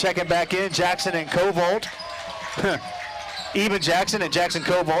Edscorn checking back in. Jackson and Kovolt. Even Jackson and Jackson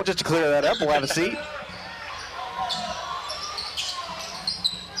Koval, just to clear that up, we'll have a seat.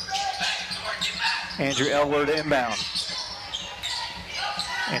 Andrew Elward inbound.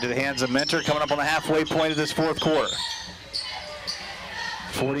 Into the hands of Mentor, coming up on the halfway point of this fourth quarter.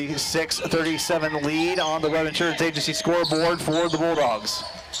 46-37 lead on the Web Insurance Agency scoreboard for the Bulldogs.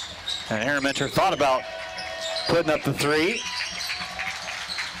 And Aaron Mentor thought about putting up the 3.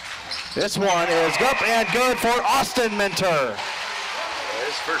 This one is up and good for Austin Mentor.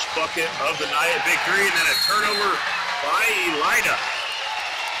 His first bucket of the night, a big 3, and then a turnover by Elida.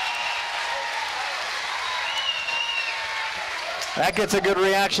 That gets a good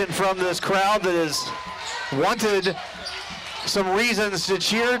reaction from this crowd that has wanted some reasons to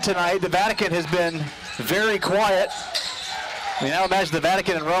cheer tonight. The Vatican has been very quiet. I mean, I imagine the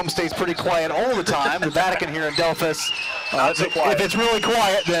Vatican in Rome stays pretty quiet all the time. The Vatican here in Delphos, if it's really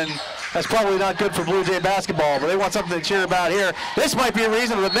quiet, then that's probably not good for Blue Jay basketball, but they want something to cheer about here. This might be a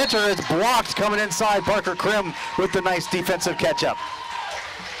reason. The Mentor is blocked coming inside. Parker Krim with the nice defensive catch-up.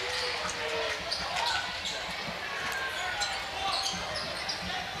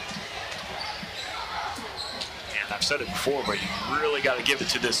 And I've said it before, but you really got to give it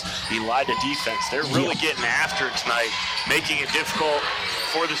to this Elida defense. They're really getting after it tonight, making it difficult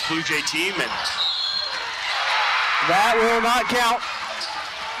for this Blue Jay team. And that will not count.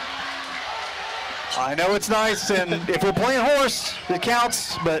 I know it's nice, and if we're playing horse, it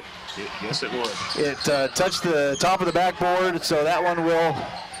counts, but yes, it would. It touched the top of the backboard, so that one will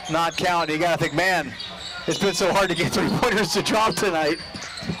not count. You got to think, man, it's been so hard to get 3-pointers to drop tonight.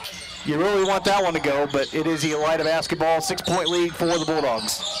 You really want that one to go, but it is Elida basketball. 6-point lead for the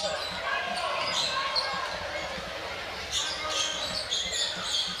Bulldogs.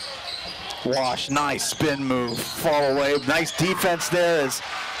 Wash, nice spin move, fall away. Nice defense there as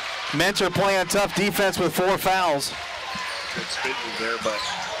Mentor playing tough defense with 4 fouls. Good spin move there, but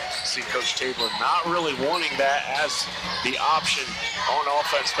see Coach Tabler not really wanting that as the option on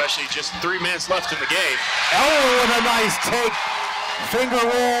offense, especially just 3 minutes left in the game. Oh, with a nice take. Finger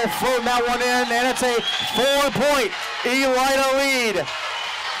roll, floating that one in, and it's a 4-point Elida lead.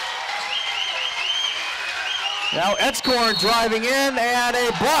 Now Edscorn driving in, and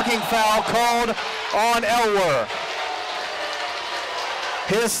a blocking foul called on Elwer.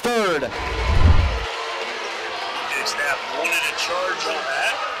 His 3rd. His staff wanted a charge on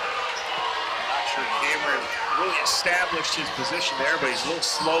that. Not sure Cameron really established his position there, but he's a little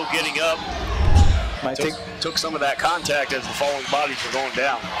slow getting up. Took some of that contact as the falling bodies were going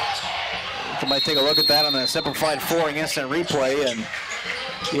down. We might take a look at that on the simplified 4 instant replay, and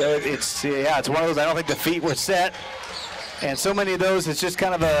it's one of those. I don't think the feet were set, and so many of those, it's just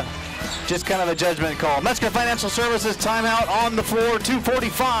kind of a judgment call. Metzger Financial Services timeout on the floor.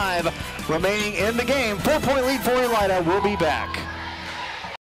 2:45 remaining in the game. 4-point lead for Elida. We'll be back.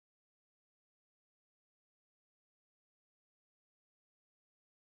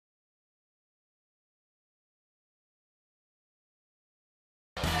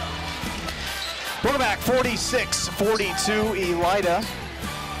 We're back, 46-42 Elida.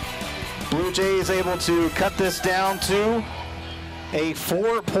 Blue Jays able to cut this down to a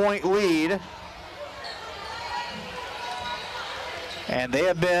 4-point lead. And they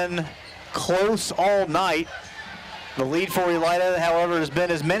have been close all night. The lead for Elida, however, has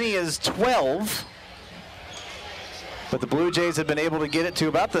been as many as 12. But the Blue Jays have been able to get it to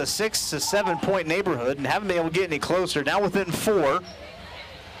about the 6 to 7 point neighborhood and haven't been able to get any closer. Now within 4.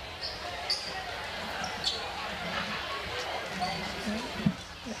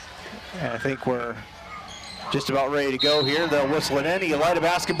 And I think we're just about ready to go here. They'll whistle it in. Elida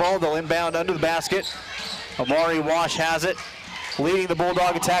basketball. They'll inbound under the basket. Amari Wash has it, leading the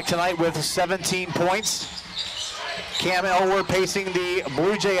Bulldog attack tonight with 17 points. Cam Elwer pacing the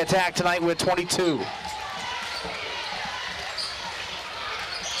Blue Jay attack tonight with 22.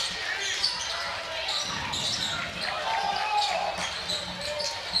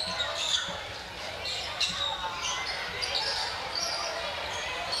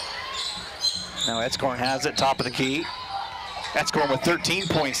 Now Edscorn has it, top of the key. Edscorn with 13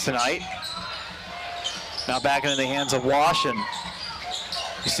 points tonight. Now back into the hands of Wash, and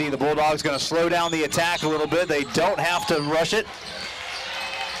you see the Bulldogs going to slow down the attack a little bit. They don't have to rush it.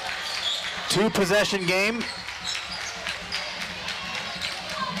 2-possession game.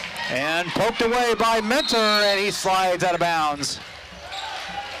 And poked away by Mentor, and he slides out of bounds.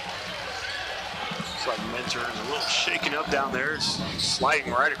 Looks like Mentor is a little shaken up down there. It's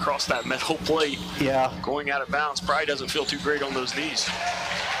sliding right across that metal plate. Yeah. Going out of bounds. Probably doesn't feel too great on those knees.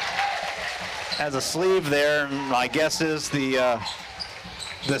 Has a sleeve there, and my guess is the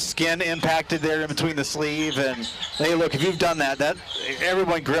skin impacted there in between the sleeve. And hey, look, if you've done that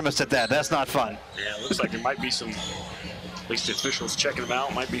everyone grimaced at that. That's not fun. Yeah, it looks like there might be some, at least the officials checking them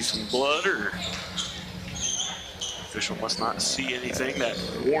out, might be some blood, or official must not see anything that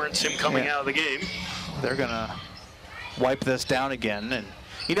warrants him coming out of the game. They're gonna wipe this down again. And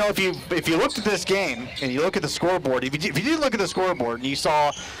you know, if you looked at this game and you look at the scoreboard, if you did look at the scoreboard and you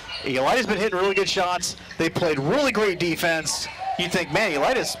saw Elida's been hitting really good shots, they played really great defense, you'd think, man,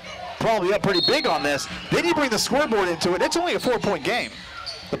 Elida's probably up pretty big on this. Then you bring the scoreboard into it, it's only a 4-point game.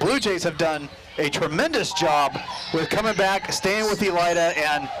 The Blue Jays have done a tremendous job with coming back, staying with Elida,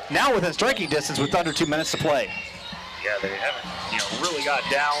 and now within striking distance with under 2 minutes to play. Yeah, they haven't, really got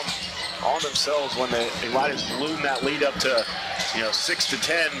down on themselves when the Elida's ballooned that lead up to, 6 to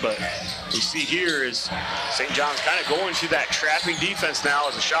 10. But we see here is St. John's kind of going to that trapping defense now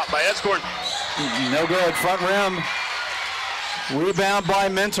as a shot by Edscorn. No good, front rim. Rebound by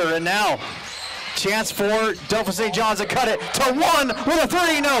Mentor, and now chance for Delphos St. John's to cut it to 1 with a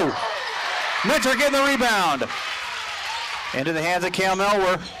 3. No. Mentor getting the rebound. Into the hands of Cam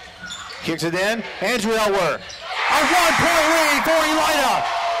Elwer. Kicks it in. Andrew Elwer. A 1-point lead for Elida.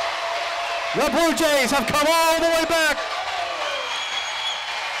 The Blue Jays have come all the way back.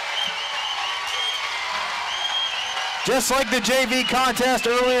 Just like the JV contest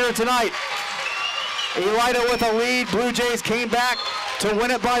earlier tonight. Elida with a lead. Blue Jays came back to win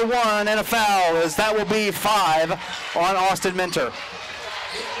it by 1 and a foul, as that will be 5 on Austin Mentor. Andrew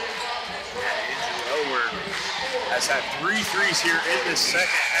Elwer has had 3 threes here in this second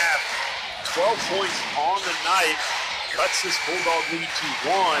half. 12 points on the night. Cuts this Bulldog lead to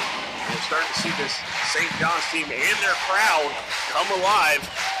 1. We're starting to see this St. John's team and their crowd come alive,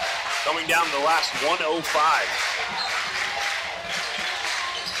 coming down to the last 1:05.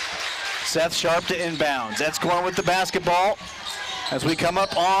 Seth Sharp to inbounds. That's going with the basketball as we come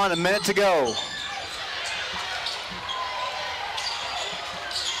up on a minute to go.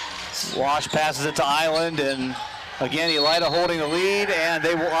 Wash passes it to Island, and again, Elida holding the lead, and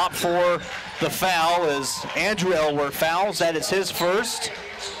they will opt for the foul as Andrew Elwer fouls. That is his first.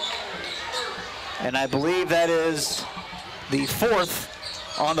 And I believe that is the 4th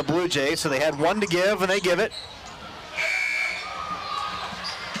on the Blue Jays. So they had 1 to give, and they give it.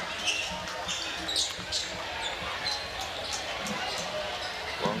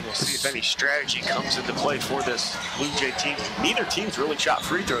 Well, we'll see if any strategy comes into play for this Blue Jay team. Neither team's really shot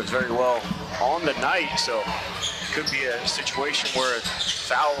free throws very well on the night, so it could be a situation where a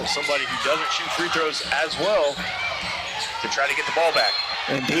foul somebody who doesn't shoot free throws as well to try to get the ball back.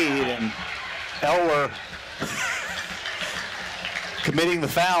 Indeed, and Elwer committing the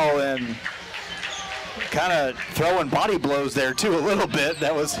foul and kind of throwing body blows there too a little bit.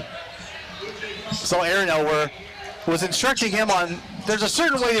 That was, so Aaron Elwer was instructing him on, there's a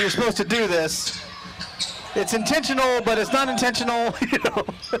certain way that you're supposed to do this. It's intentional, but it's not intentional, you know.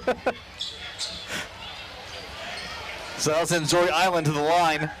 So that'll send Zoe Island to the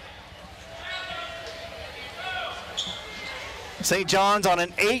line. St. John's on an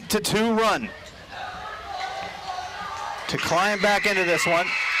 8-2 run to climb back into this one.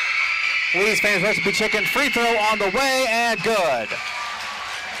 Lee's famous recipe chicken free throw on the way and good.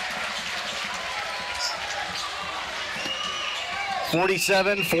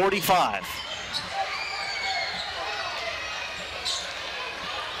 (47-45).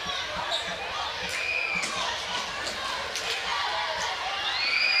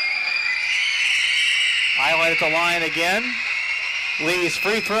 Island at the line again. Lee's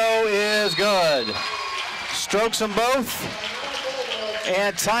free throw is good. Strokes them both.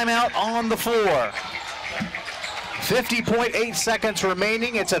 And timeout on the floor. 50.8 seconds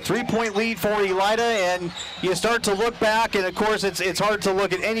remaining. It's a 3-point lead for Elida, and you start to look back, and of course it's hard to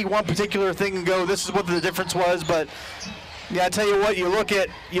look at any one particular thing and go, this is what the difference was, but yeah, I tell you what, you look at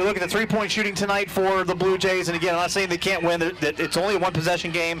the 3-point shooting tonight for the Blue Jays, and again, I'm not saying they can't win, that it's only a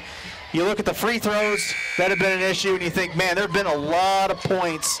one-possession game. You look at the free throws, that have been an issue, and you think, man, there have been a lot of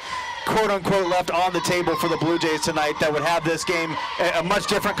points, quote-unquote, left on the table for the Blue Jays tonight that would have this game a much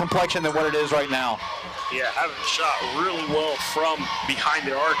different complexion than what it is right now. Yeah, having shot really well from behind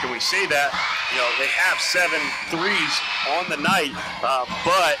the arc, and we say that, you know, they have 7 threes on the night,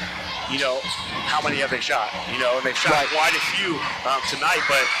 but, you know, how many have they shot? You know, and they've shot quite a few tonight,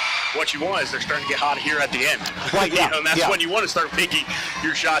 but what you want is they're starting to get hot here at the end. Right, yeah. You know, and that's when you want to start making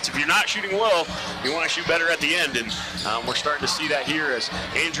your shots. If you're not shooting well, you want to shoot better at the end, and we're starting to see that here as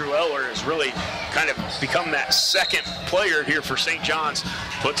Andrew Eller has really kind of become that second player here for St. John's,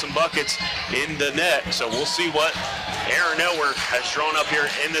 put some buckets in the net. So we'll see what Aaron Eller has drawn up here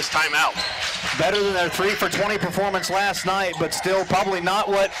in this timeout. Better than their 3 for 20 performance last night, but still probably not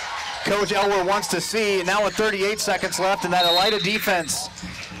what Coach Elwer wants to see. And now with 38 seconds left in that Elida defense.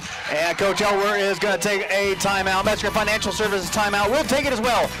 And Coach Elwer is going to take a timeout. Metzger Financial Services timeout. We'll take it as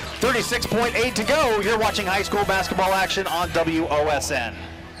well. 36.8 to go. You're watching high school basketball action on WOSN.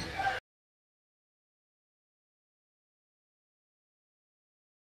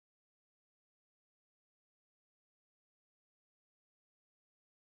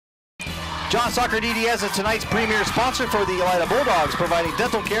 John Soccer DDS is tonight's premier sponsor for the Elida Bulldogs, providing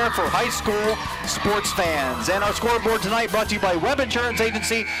dental care for high school sports fans. And our scoreboard tonight brought to you by Webb Insurance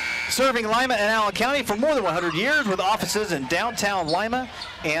Agency, serving Lima and Allen County for more than 100 years with offices in downtown Lima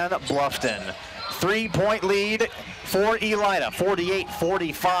and Bluffton. 3-point lead for Elida,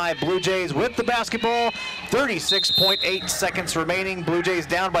 48-45. Blue Jays with the basketball, 36.8 seconds remaining. Blue Jays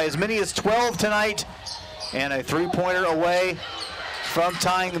down by as many as 12 tonight, and a three-pointer away from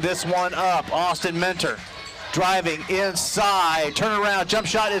tying this one up. Austin Minter driving inside, turnaround, jump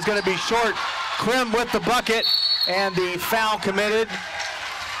shot is going to be short. Krim with the bucket, and the foul committed.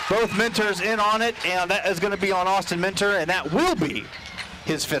 Both Minters in on it, and that is going to be on Austin Minter, and that will be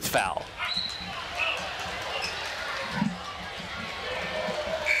his 5th foul.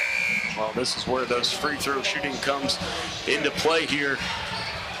 Well, this is where those free throw shooting comes into play here.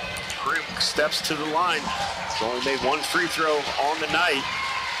 Krim steps to the line. He's only made 1 free throw on the night.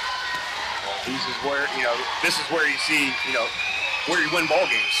 This is where, you know, this is where you see, you know, where you win ball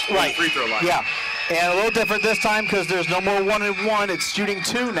games. Right. Free throw line. Yeah. And a little different this time because there's no more 1-and-1. It's shooting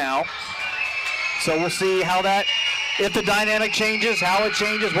 2 now. So we'll see how that, if the dynamic changes, how it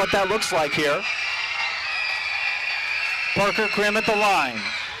changes, what that looks like here. Parker Krim at the line.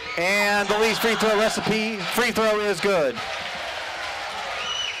 And the Lee's free throw is good.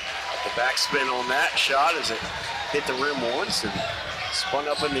 The backspin on that shot as it hit the rim once and spun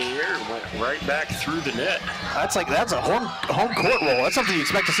up in the air and went right back through the net. That's a home court roll. That's something you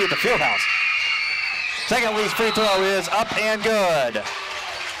expect to see at the field house. Second Lee's free throw is up and good.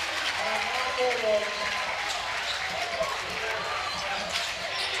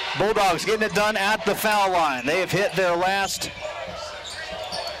 Bulldogs getting it done at the foul line. They have hit their last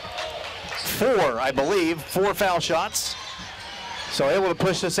 4, I believe, 4 foul shots. So able to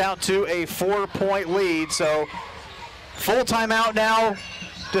push this out to a 4-point lead. So full timeout now.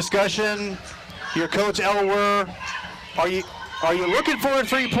 Discussion. Your coach Elwer, Are you looking for a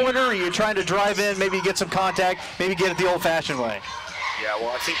three-pointer, or are you trying to drive in, maybe get some contact, maybe get it the old-fashioned way? Yeah,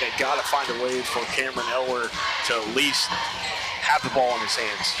 well, I think they got to find a way for Cameron Elwer to at least have the ball in his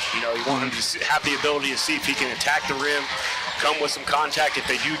hands. You know, you want him to have the ability to see if he can attack the rim, come with some contact. If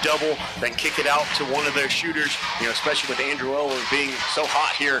they do double, then kick it out to one of their shooters, you know, especially with Andrew Elwer being so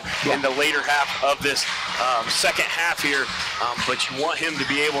hot here in the later half of this second half here. But you want him to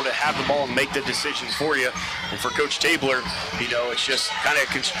be able to have the ball and make the decisions for you. And for Coach Tabler, you know, it's just kind of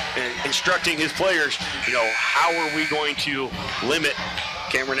instructing his players, you know, how are we going to limit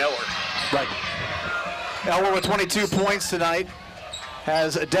Cameron Elwer? Right. Elwer with 22 points tonight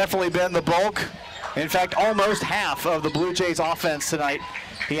has definitely been the bulk. In fact, almost half of the Blue Jays offense tonight.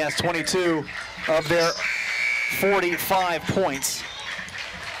 He has 22 of their 45 points.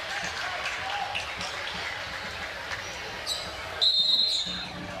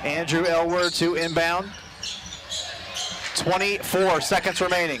 Andrew Elwer to inbound. 24 seconds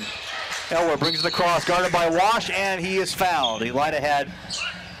remaining. Elwer brings it across, guarded by Wash, and he is fouled. Elida had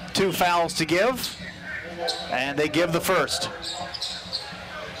 2 fouls to give, and they give the first.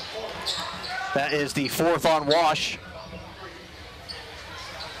 That is the 4th on Wash.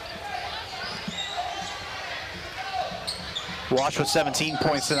 Wash with 17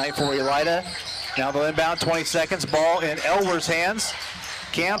 points tonight for Elida. Now the inbound, 20 seconds, ball in Elwer's hands.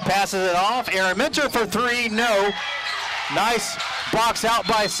 Camp passes it off. Aaron Minter for 3, no. Nice box out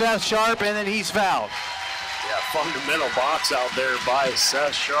by Seth Sharp, and then he's fouled. Yeah, fundamental box out there by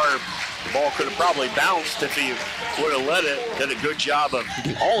Seth Sharp. The ball could have probably bounced if he would have let it. Did a good job of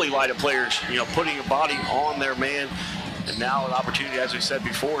all Elida players, you know, putting a body on their man. And now an opportunity, as we said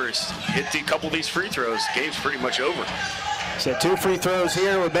before, is hit a couple of these free throws. The game's pretty much over. So 2 free throws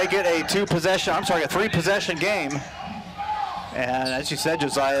here would make it a 3-possession game. And as you said,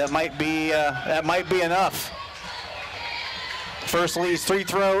 Josiah, that might be enough. First Lee's free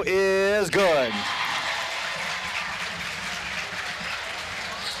throw is good.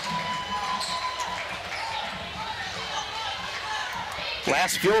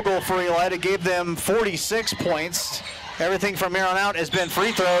 Last field goal for Elida gave them 46 points. Everything from here on out has been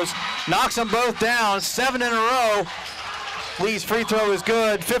free throws. Knocks them both down, 7 in a row. Lee's free throw is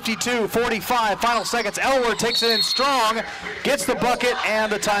good, 52-45, final seconds. Elwer takes it in strong, gets the bucket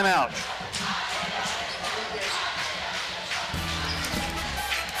and the timeout.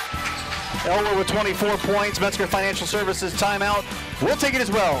 Elwer with 24 points, Metzger Financial Services timeout. We'll take it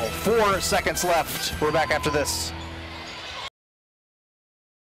as well. 4 seconds left. We're back after this.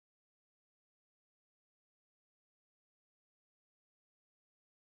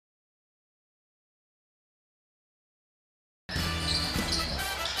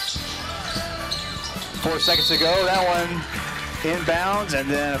 Four seconds to go. That one inbounds and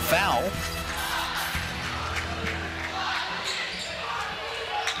then a foul.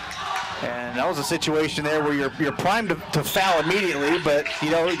 And that was a situation there where you're primed to foul immediately, but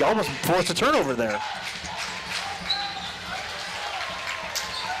you almost forced a turnover there.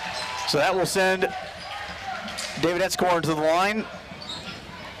 So that will send David Etzkorn to the line.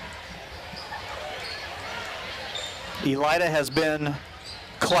 Elida has been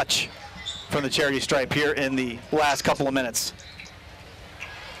clutch from the charity stripe here in the last couple of minutes.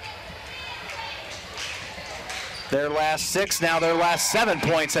 Their last 6, now their last 7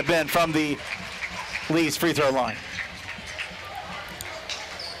 points have been from the Lee's free throw line.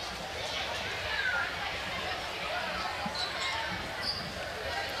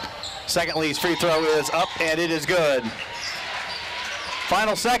 Second Lee's free throw is up and it is good.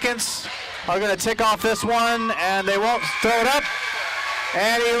 Final seconds are going to tick off this one and they won't throw it up.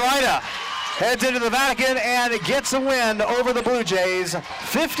 And Elida heads into the Vatican and gets a win over the Blue Jays,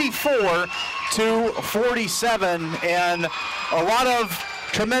 54-47, and a lot of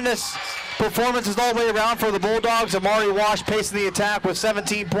tremendous performances all the way around for the Bulldogs. Amari Wash pacing the attack with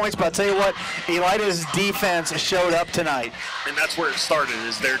 17 points, but I'll tell you what, Elida's defense showed up tonight. And that's where it started,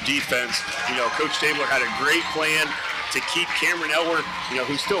 is their defense. Coach Tabler had a great plan to keep Cameron Elwer,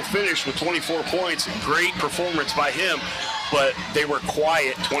 who still finished with 24 points. Great performance by him. But they were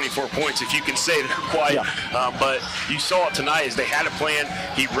quiet, 24 points, if you can say they're quiet. Yeah. But you saw it tonight as they had a plan.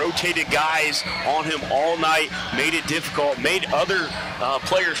 He rotated guys on him all night, made it difficult, made other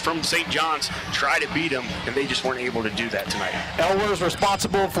players from St. John's try to beat him, and they just weren't able to do that tonight. Elwer's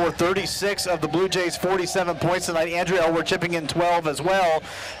responsible for 36 of the Blue Jays' 47 points tonight. Andrew Elwer chipping in 12 as well.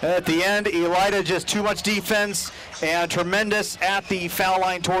 And at the end, Elida just too much defense and tremendous at the foul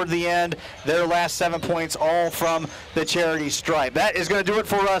line toward the end. Their last 7 points all from the charity pretty stripe. That is going to do it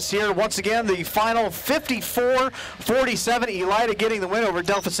for us here. Once again, the final 54-47. Elida getting the win over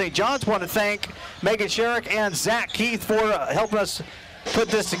Delphos St. John's. Want to thank Megan Sherrick and Zach Keith for helping us put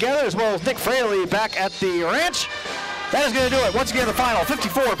this together, as well as Nick Fraley back at the ranch. That is going to do it. Once again, the final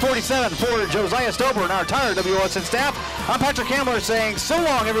 54-47 for Josiah Stober and our entire WOSN staff. I'm Patrick Hamler saying so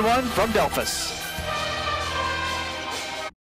long, everyone, from Delphos.